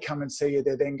after they come and see you,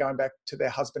 they're then going back to their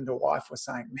husband or wife or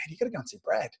saying, man, you got to go and see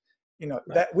Brad.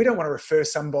 That we don't want to refer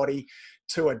somebody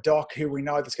to a doc who we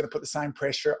know that's going to put the same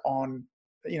pressure on,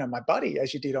 my buddy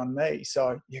as you did on me.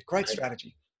 So yeah, great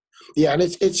strategy. Yeah. And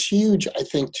it's huge, I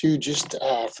think too, just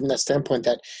from that standpoint,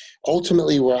 that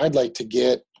ultimately where I'd like to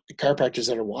get the chiropractors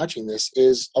that are watching this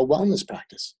is a wellness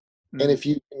practice. And if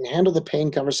you can handle the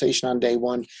pain conversation on day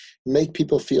one, make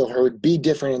people feel heard, be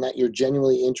different in that you're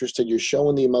genuinely interested, you're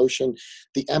showing the emotion,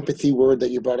 the empathy word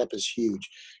that you brought up is huge.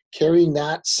 Carrying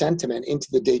that sentiment into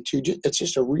the day two, it's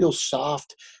just a real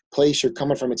soft place you're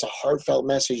coming from. It's a heartfelt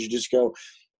message. You just go,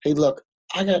 hey, look,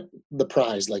 I got the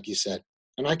prize, like you said,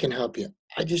 and I can help you.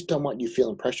 I just don't want you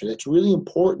feeling pressured. It's really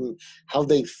important how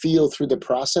they feel through the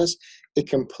process. It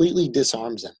completely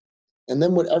disarms them. And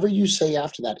then whatever you say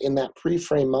after that, in that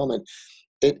pre-frame moment,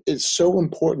 it is so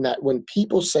important that when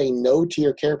people say no to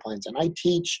your care plans, and I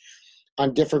teach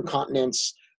on different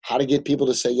continents how to get people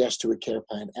to say yes to a care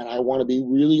plan, and I want to be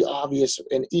really obvious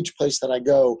in each place that I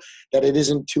go that it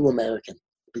isn't too American,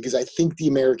 because I think the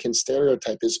American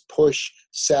stereotype is push,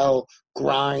 sell,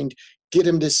 grind, get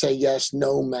them to say yes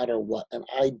no matter what, and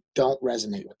I don't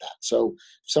resonate with that. So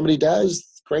if somebody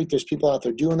does, great, there's people out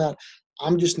there doing that.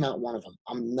 I'm just not one of them.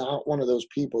 I'm not one of those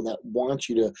people that want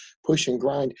you to push and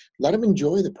grind. Let them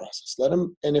enjoy the process. Let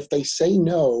them, and if they say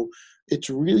no, it's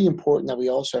really important that we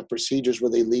also have procedures where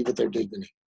they leave with their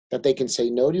dignity, that they can say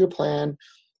no to your plan,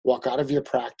 walk out of your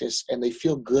practice, and they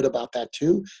feel good about that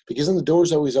too, because then the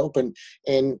door's always open.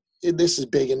 And this is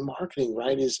big in marketing,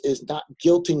 right? Is not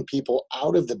guilting people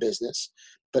out of the business,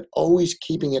 but always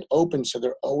keeping it open so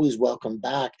they're always welcome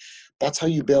back. That's how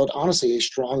you build, honestly, a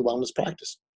strong wellness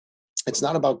practice. It's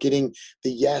not about getting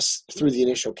the yes through the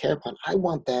initial care plan. I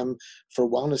want them for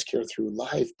wellness care through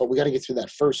life, but we got to get through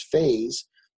that first phase,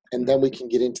 and then we can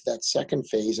get into that second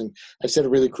phase. And I said a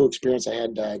really cool experience. I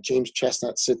had James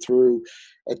Chestnut sit through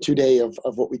a 2-day of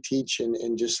what we teach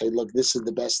and just say, look, this is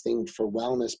the best thing for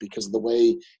wellness because of the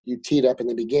way you teed up in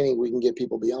the beginning, we can get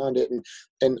people beyond it.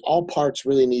 And all parts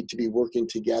really need to be working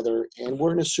together. And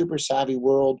we're in a super savvy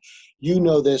world. You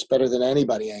know this better than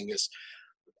anybody, Angus.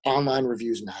 Online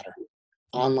reviews matter.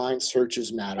 Online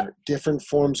searches matter. Different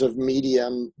forms of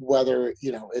medium, whether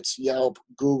it's Yelp,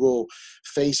 Google,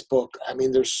 Facebook. I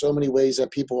mean, there's so many ways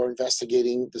that people are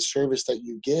investigating the service that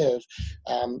you give.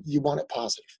 You want it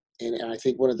positive. And I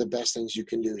think one of the best things you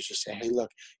can do is just say, hey, look,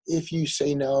 if you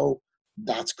say no,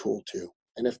 that's cool too.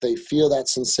 And if they feel that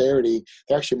sincerity,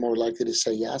 they're actually more likely to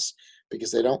say yes,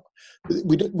 because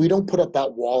we don't put up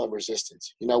that wall of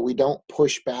resistance. We don't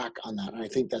push back on that. And I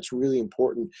think that's really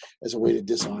important as a way to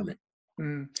disarm it.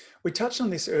 We touched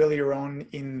on this earlier on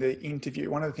in the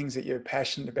interview. One of the things that you're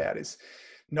passionate about is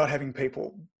not having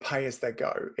people pay as they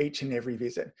go each and every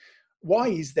visit. Why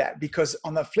is that? Because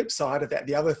on the flip side of that,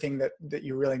 the other thing that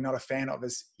you're really not a fan of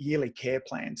is yearly care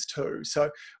plans too.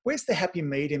 So where's the happy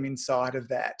medium inside of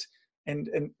that? And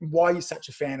why are you such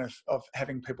a fan of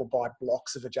having people buy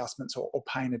blocks of adjustments or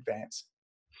pay in advance?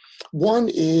 One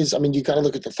is, you got to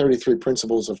look at the 33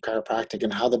 principles of chiropractic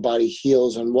and how the body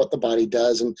heals and what the body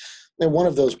does. And one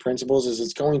of those principles is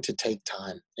it's going to take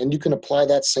time. And you can apply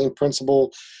that same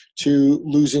principle to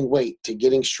losing weight, to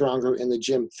getting stronger in the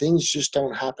gym. Things just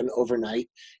don't happen overnight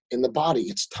in the body.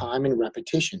 It's time and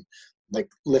repetition, like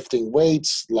lifting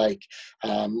weights, like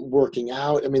working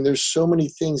out. There's so many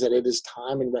things that it is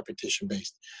time and repetition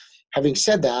based. Having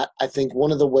said that, I think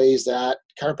one of the ways that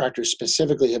chiropractors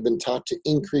specifically have been taught to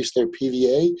increase their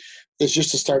PVA is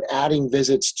just to start adding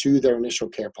visits to their initial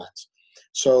care plans.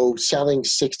 So selling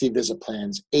 60 visit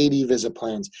plans, 80 visit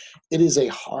plans, it is a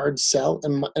hard sell.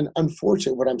 And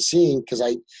unfortunately, what I'm seeing, because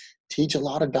I teach a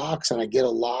lot of docs and I get a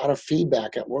lot of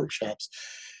feedback at workshops,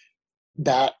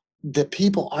 that the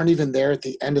people aren't even there at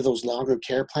the end of those longer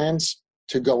care plans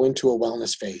to go into a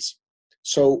wellness phase.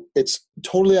 So it's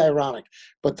totally ironic,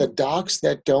 but the docs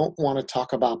that don't want to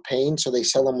talk about pain, so they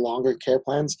sell them longer care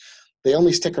plans, they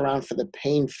only stick around for the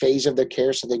pain phase of their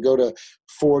care. So they go to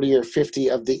 40 or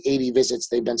 50 of the 80 visits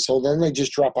they've been sold. Then they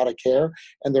just drop out of care,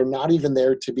 and they're not even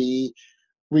there to be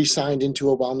re-signed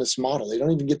into a wellness model. They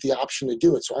don't even get the option to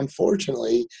do it. So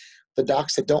unfortunately, the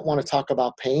docs that don't want to talk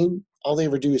about pain, all they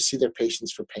ever do is see their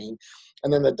patients for pain.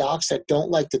 And then the docs that don't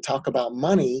like to talk about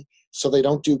money, so they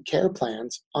don't do care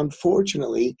plans,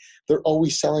 unfortunately, they're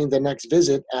always selling the next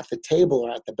visit at the table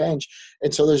or at the bench.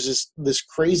 And so there's this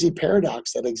crazy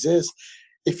paradox that exists.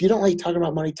 If you don't like talking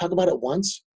about money, talk about it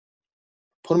once,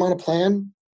 put them on a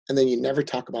plan, and then you never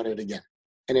talk about it again.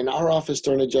 And in our office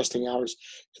during adjusting hours,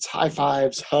 it's high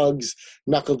fives, hugs,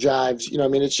 knuckle jives.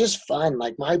 It's just fun.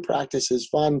 Like, my practice is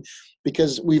fun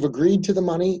because we've agreed to the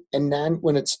money. And then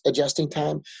when it's adjusting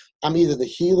time, I'm either the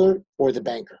healer or the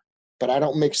banker. But I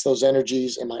don't mix those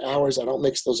energies in my hours. I don't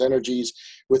mix those energies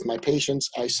with my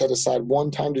patients. I set aside one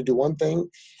time to do one thing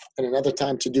and another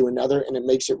time to do another. And it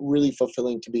makes it really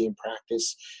fulfilling to be in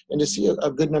practice and to see a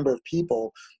good number of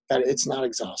people that it's not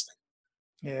exhausting.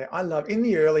 Yeah, I love, in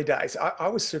the early days, I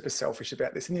was super selfish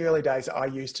about this. In the early days, I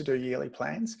used to do yearly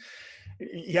plans.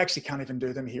 You actually can't even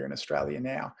do them here in Australia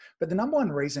now. But the number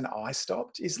one reason I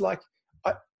stopped is like,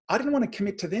 I didn't want to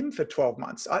commit to them for 12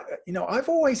 months. I've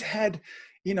always had,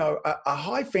 a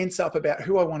high fence up about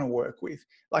who I want to work with.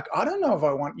 Like, I don't know if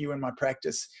I want you in my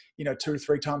practice, 2 or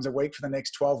 3 times a week for the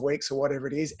next 12 weeks or whatever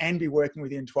it is, and be working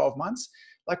with you in 12 months.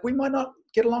 Like, we might not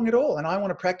get along at all. And I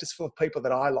want to practice full of people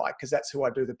that I like, because that's who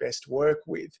I do the best work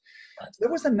with. So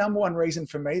that was the number one reason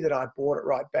for me that I brought it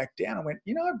right back down. I went,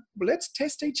 let's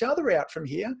test each other out from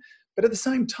here. But at the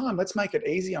same time, let's make it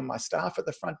easy on my staff at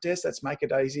the front desk. Let's make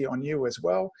it easy on you as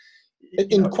well.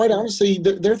 And quite honestly,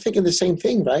 they're thinking the same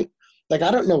thing, right? Like,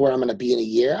 I don't know where I'm going to be in a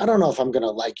year. I don't know if I'm going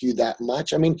to like you that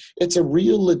much. I mean, it's a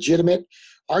real legitimate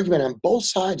argument on both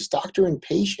sides, doctor and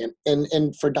patient.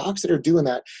 And for docs that are doing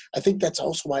that, I think that's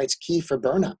also why it's key for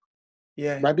burnout.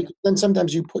 Yeah. Right? Because then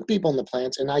sometimes you put people in the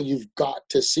plants and now you've got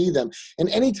to see them. And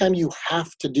anytime you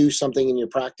have to do something in your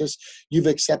practice, you've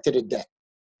accepted a debt.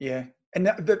 Yeah. And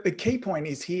the key point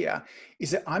is here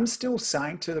is that I'm still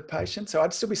saying to the patient, so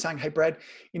I'd still be saying, hey, Brad,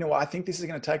 I think this is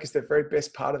going to take us the very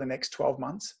best part of the next 12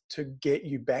 months to get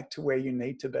you back to where you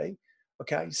need to be.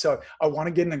 Okay. So I want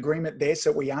to get an agreement there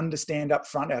so we understand up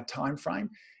front our time frame.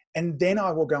 And then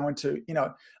I will go into,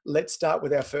 let's start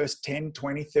with our first 10,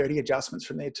 20, 30 adjustments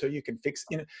from there too. You can fix,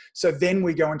 so then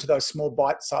we go into those small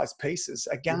bite-sized pieces.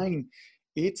 Again,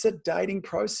 it's a dating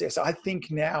process. I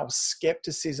think now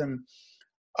skepticism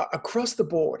across the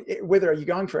board, whether you're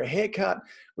going for a haircut,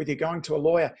 whether you're going to a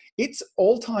lawyer, it's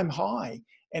all-time high.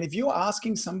 And if you're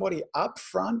asking somebody up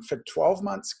front for 12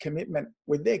 months commitment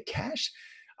with their cash,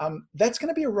 that's going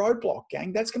to be a roadblock,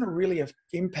 gang. That's going to really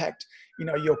impact,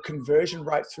 your conversion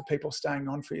rates for people staying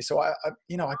on for you. So I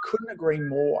couldn't agree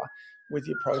more with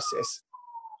your process.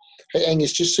 Hey,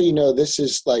 Angus, just so you know, this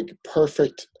is like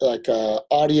perfect, like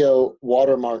audio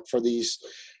watermark for these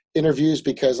interviews,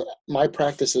 because my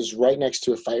practice is right next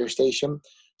to a fire station.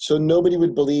 So nobody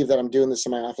would believe that I'm doing this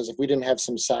in my office if we didn't have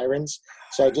some sirens.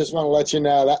 So I just want to let you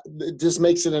know that it just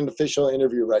makes it an official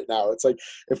interview right now. It's like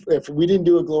if we didn't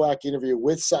do a Glowaki interview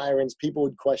with sirens, people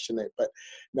would question it. But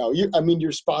no,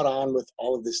 you're spot on with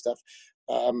all of this stuff.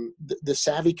 The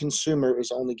savvy consumer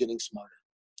is only getting smarter.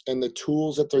 And the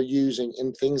tools that they're using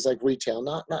in things like retail,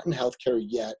 not in healthcare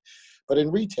yet, but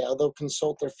in retail, they'll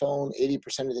consult their phone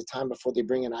 80% of the time before they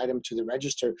bring an item to the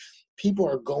register. People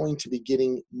are going to be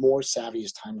getting more savvy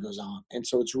as time goes on. And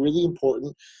so it's really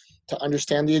important to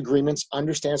understand the agreements,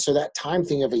 so that time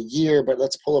thing of a year, but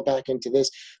let's pull it back into this.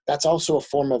 That's also a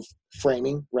form of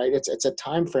framing, right? It's a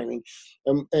time framing.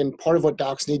 And part of what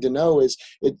docs need to know is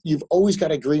you've always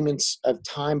got agreements of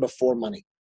time before money.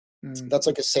 That's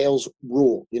like a sales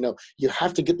rule. You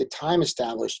have to get the time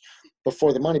established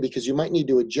before the money, because you might need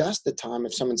to adjust the time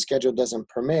if someone's schedule doesn't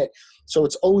permit. So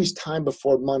it's always time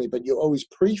before money, but you always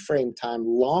pre-frame time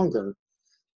longer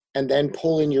and then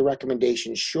pull in your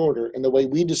recommendations shorter. And the way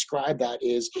we describe that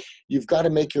is you've got to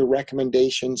make your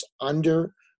recommendations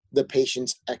under the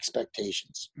patient's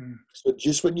expectations. So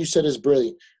just what you said is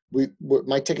brilliant. We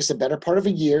might take us a better part of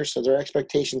a year, so their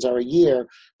expectations are a year,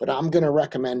 but I'm going to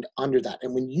recommend under that.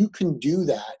 And when you can do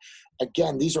that,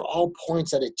 again, these are all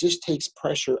points that it just takes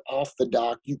pressure off the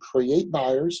doc. You create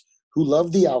buyers who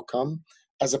love the outcome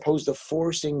as opposed to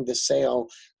forcing the sale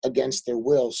against their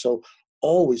will. So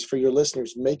always, for your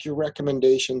listeners, make your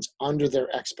recommendations under their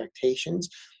expectations.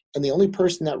 And the only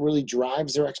person that really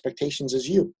drives their expectations is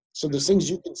you. So there's things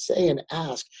you can say and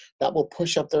ask that will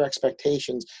push up their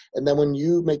expectations. And then when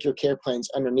you make your care plans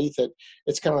underneath it,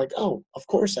 it's kind of like, oh, of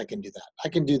course I can do that. I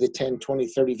can do the 10, 20,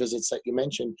 30 visits that you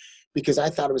mentioned because I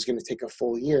thought it was going to take a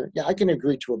full year. Yeah, I can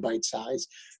agree to a bite size.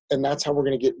 And that's how we're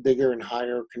going to get bigger and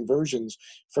higher conversions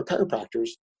for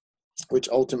chiropractors, which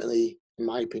ultimately, in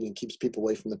my opinion, keeps people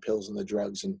away from the pills and the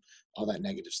drugs and all that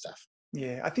negative stuff.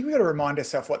 Yeah, I think we've got to remind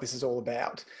ourselves what this is all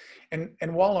about.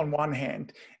 And while on one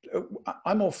hand,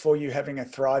 I'm all for you having a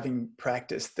thriving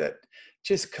practice that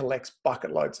just collects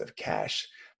bucket loads of cash.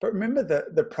 But remember,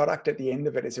 the product at the end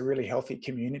of it is a really healthy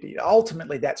community.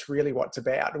 Ultimately, that's really what it's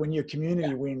about. When your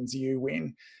community wins, you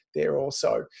win there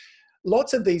also.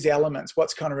 Lots of these elements,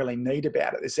 what's kind of really neat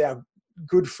about it is our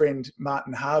good friend,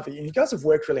 Martin Harvey, and you guys have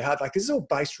worked really hard. Like, this is all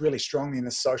based really strongly in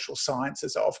the social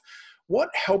sciences of what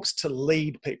helps to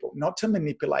lead people, not to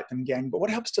manipulate them, gang, but what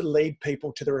helps to lead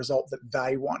people to the result that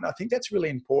they want. I think that's really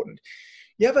important.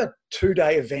 You have a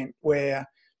 2-day event where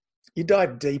you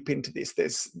dive deep into this.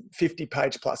 There's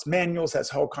 50-page plus manuals, there's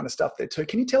whole kind of stuff there too.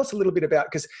 Can you tell us a little bit about,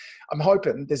 because I'm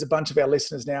hoping there's a bunch of our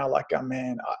listeners now like, oh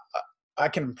man, I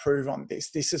can improve on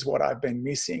this. This is what I've been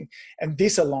missing. And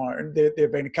this alone, there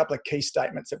have been a couple of key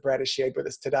statements that Brad has shared with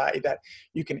us today that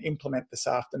you can implement this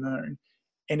afternoon.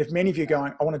 And if many of you are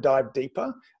going, I want to dive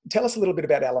deeper, tell us a little bit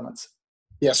about elements.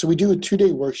 Yeah, so we do a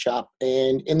 2-day workshop,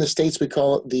 and in the States, we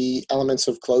call it the elements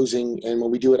of closing. And when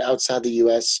we do it outside the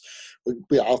US,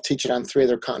 I'll teach it on 3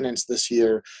 other continents this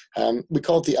year. We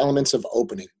call it the elements of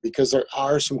opening because there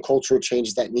are some cultural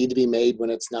changes that need to be made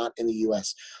when it's not in the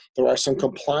US. There are some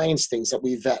compliance things that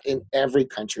we vet in every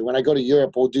country. When I go to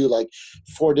Europe, we'll do like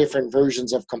 4 different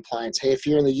versions of compliance. Hey, if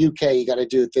you're in the UK, you got to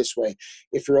do it this way.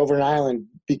 If you're over in Ireland,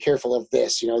 be careful of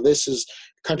this. This is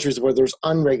countries where there's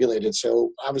unregulated.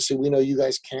 So obviously we know you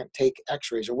guys can't take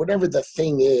x-rays or whatever the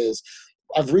thing is.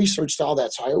 I've researched all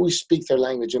that. So I always speak their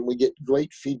language and we get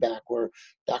great feedback where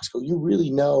docs go, you really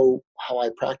know how I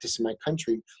practice in my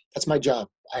country. That's my job.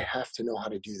 I have to know how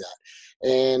to do that.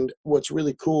 And what's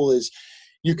really cool is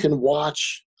you can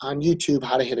watch on YouTube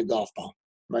how to hit a golf ball,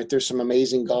 right? There's some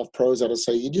amazing golf pros that'll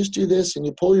say, you just do this and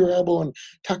you pull your elbow and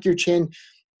tuck your chin.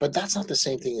 But that's not the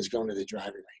same thing as going to the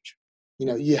driving range.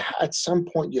 At some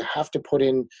point you have to put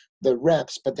in the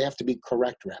reps, but they have to be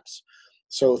correct reps.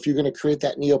 So if you're going to create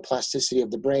that neoplasticity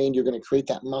of the brain, you're going to create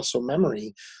that muscle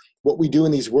memory. What we do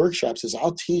in these workshops is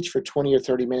I'll teach for 20 or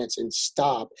 30 minutes and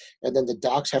stop, and then the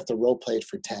docs have to role play it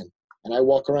for 10. And I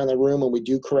walk around the room and we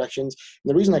do corrections. And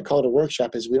the reason I call it a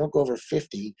workshop is we don't go over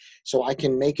 50, so I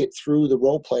can make it through the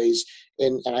role plays,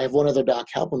 and I have one other doc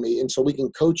helping me, and so we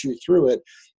can coach you through it.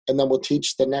 And then we'll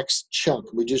teach the next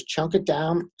chunk. We just chunk it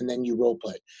down and then you role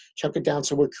play. Chunk it down.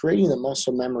 So we're creating the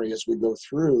muscle memory as we go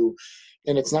through.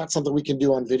 And it's not something we can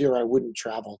do on video, or I wouldn't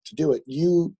travel to do it.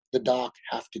 You, the doc,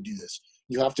 have to do this.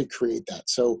 You have to create that.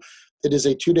 So it is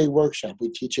a 2-day workshop. We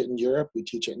teach it in Europe. We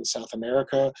teach it in South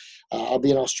America. I'll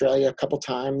be in Australia a couple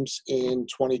times in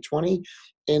 2020.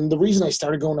 And the reason I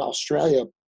started going to Australia,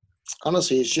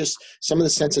 honestly, it's just some of the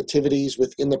sensitivities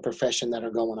within the profession that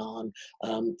are going on,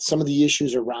 some of the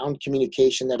issues around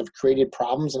communication that have created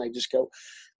problems. And I just go,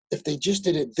 if they just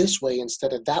did it this way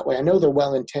instead of that way, I know they're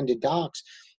well-intended docs,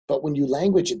 but when you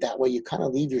language it that way, you kind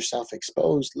of leave yourself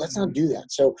exposed. Let's not do that.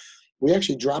 So we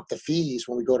actually drop the fees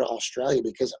when we go to Australia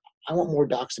because I want more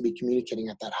docs to be communicating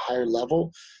at that higher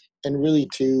level, and really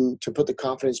to put the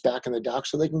confidence back in the doc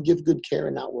so they can give good care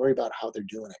and not worry about how they're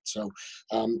doing it. So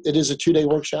it is a 2-day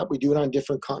workshop. We do it on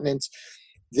different continents.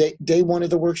 Day 1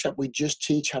 of the workshop, we just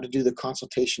teach how to do the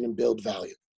consultation and build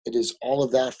value. It is all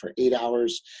of that for 8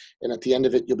 hours. And at the end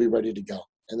of it, you'll be ready to go.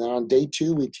 And then on day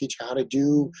 2, we teach how to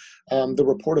do the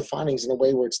report of findings in a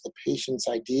way where it's the patient's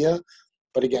idea.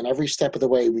 But again, every step of the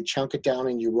way, we chunk it down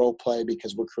and you role play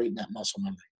because we're creating that muscle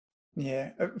memory. Yeah,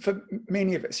 for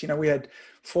many of us, we had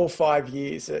 4 or 5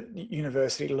 years at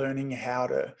university learning how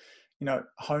to,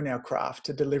 hone our craft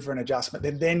to deliver an adjustment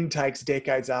that then takes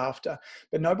decades after.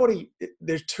 But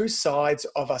there's 2 sides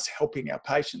of us helping our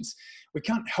patients. We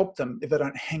can't help them if they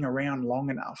don't hang around long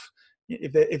enough.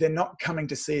 If they're not coming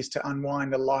to see us to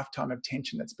unwind a lifetime of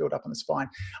tension that's built up on the spine.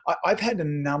 I've had a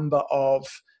number of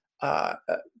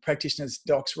practitioners,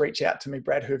 docs reach out to me,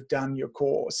 Brad, who've done your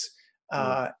course.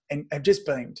 And have just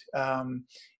beamed.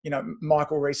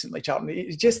 Michael recently, Charlton,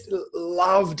 he just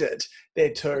loved it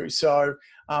there too. So,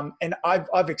 and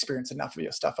I've experienced enough of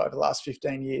your stuff over the last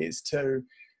 15 years to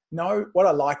know what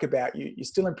I like about you. You're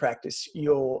still in practice.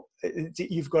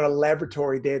 You've got a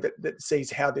laboratory there that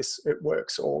sees how it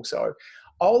works also.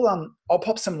 I'll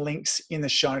pop some links in the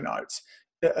show notes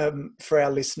for our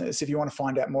listeners if you want to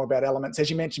find out more about elements. As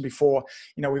you mentioned before,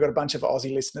 we've got a bunch of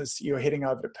Aussie listeners. You're heading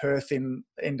over to Perth in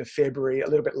end of February. A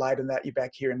little bit later than that, you're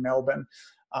back here in Melbourne.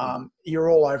 You're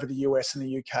all over the US and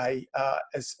the UK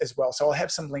as well. So I'll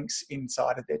have some links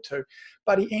inside of there too.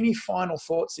 Buddy, any final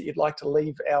thoughts that you'd like to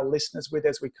leave our listeners with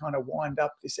as we kind of wind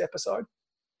up this episode?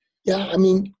 Yeah, I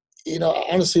mean,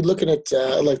 honestly, looking at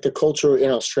like the culture in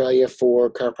Australia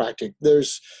for chiropractic,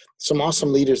 there's some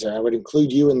awesome leaders there. I would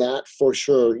include you in that for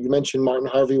sure. You mentioned Martin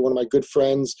Harvey, one of my good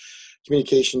friends,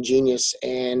 communication genius,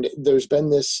 and there's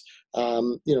been this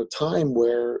time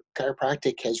where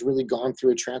chiropractic has really gone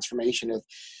through a transformation of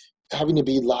having to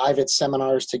be live at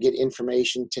seminars to get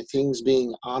information to things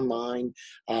being online,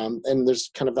 and there's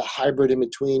kind of a hybrid in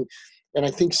between. And I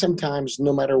think sometimes,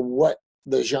 no matter what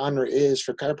the genre is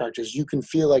for chiropractors, you can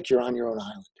feel like you're on your own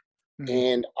island. Mm-hmm.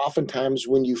 And oftentimes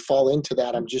when you fall into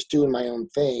that, I'm just doing my own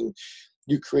thing,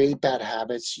 you create bad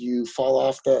habits, you fall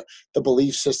off the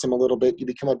belief system a little bit, you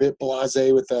become a bit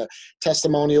blasé with the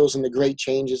testimonials and the great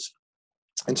changes.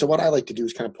 And so what I like to do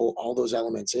is kind of pull all those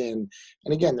elements in.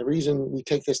 And again, the reason we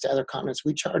take this to other continents,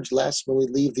 we charge less when we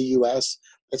leave the US.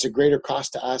 It's a greater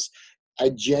cost to us. I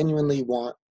genuinely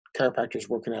want chiropractors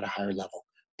working at a higher level.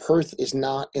 Perth is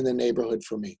not in the neighborhood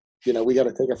for me. We got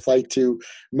to take a flight to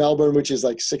Melbourne, which is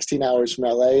like 16 hours from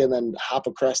LA, and then hop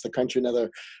across the country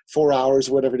another 4 hours,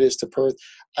 whatever it is, to Perth.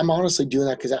 I'm honestly doing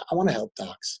that because I want to help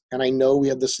docs. And I know we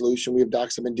have the solution. We have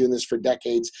docs that have been doing this for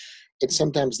decades. It's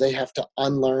sometimes they have to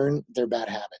unlearn their bad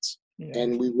habits. Yeah.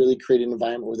 And we really create an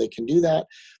environment where they can do that.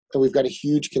 And we've got a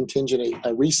huge contingent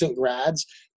of recent grads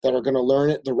that are going to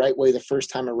learn it the right way the first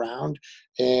time around.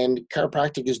 And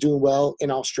chiropractic is doing well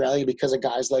in Australia because of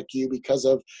guys like you, because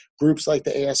of groups like the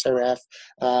ASRF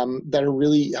that are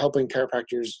really helping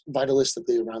chiropractors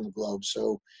vitalistically around the globe.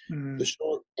 So the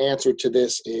short answer to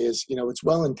this is, it's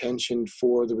well-intentioned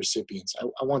for the recipients.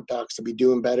 I want docs to be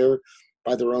doing better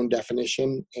by their own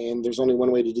definition, and there's only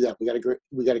one way to do that. We got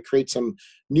to create some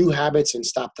new habits and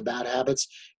stop the bad habits,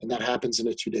 and that happens in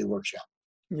a 2-day workshop.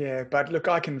 Yeah, but look,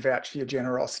 I can vouch for your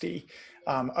generosity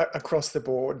across the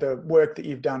board. The work that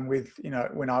you've done with,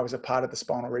 when I was a part of the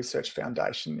Spinal Research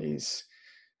Foundation is,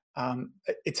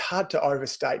 it's hard to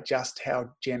overstate just how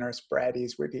generous Brad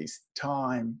is with his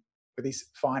time, with his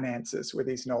finances, with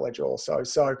his knowledge also.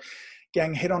 So,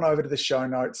 gang, head on over to the show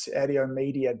notes,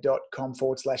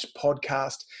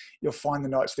 adiomedia.com/podcast. You'll find the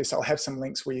notes for this. I'll have some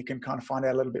links where you can kind of find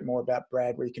out a little bit more about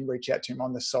Brad, where you can reach out to him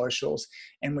on the socials,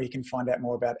 and where you can find out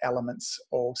more about Elements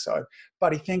also.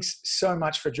 Buddy, thanks so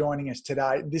much for joining us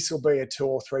today. This will be a 2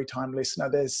 or 3 time listener.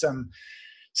 There's some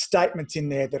statements in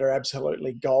there that are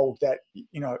absolutely gold that,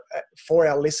 for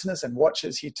our listeners and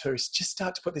watchers here too, just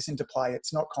start to put this into play.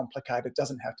 It's not complicated. It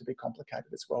doesn't have to be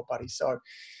complicated as well, buddy. So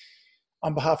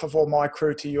on behalf of all my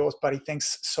crew to yours, buddy,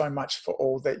 thanks so much for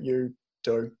all that you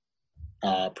do.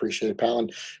 Appreciate it, pal.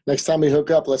 And next time we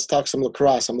hook up, let's talk some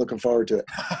lacrosse. I'm looking forward to it.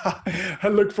 I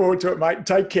look forward to it, mate.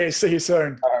 Take care. See you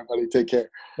soon. All right, buddy. Take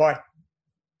care. Bye.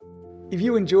 If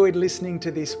you enjoyed listening to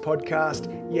this podcast,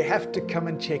 you have to come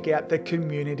and check out the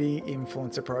Community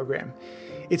Influencer Program.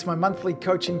 It's my monthly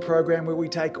coaching program where we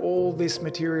take all this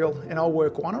material and I'll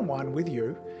work one-on-one with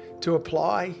you to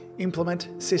apply, implement,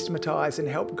 systematize, and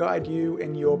help guide you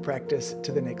and your practice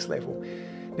to the next level.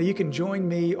 Now you can join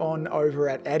me on over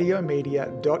at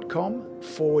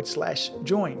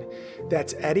adiomedia.com/join.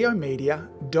 That's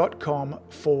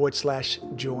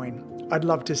adiomedia.com/join. I'd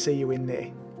love to see you in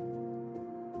there.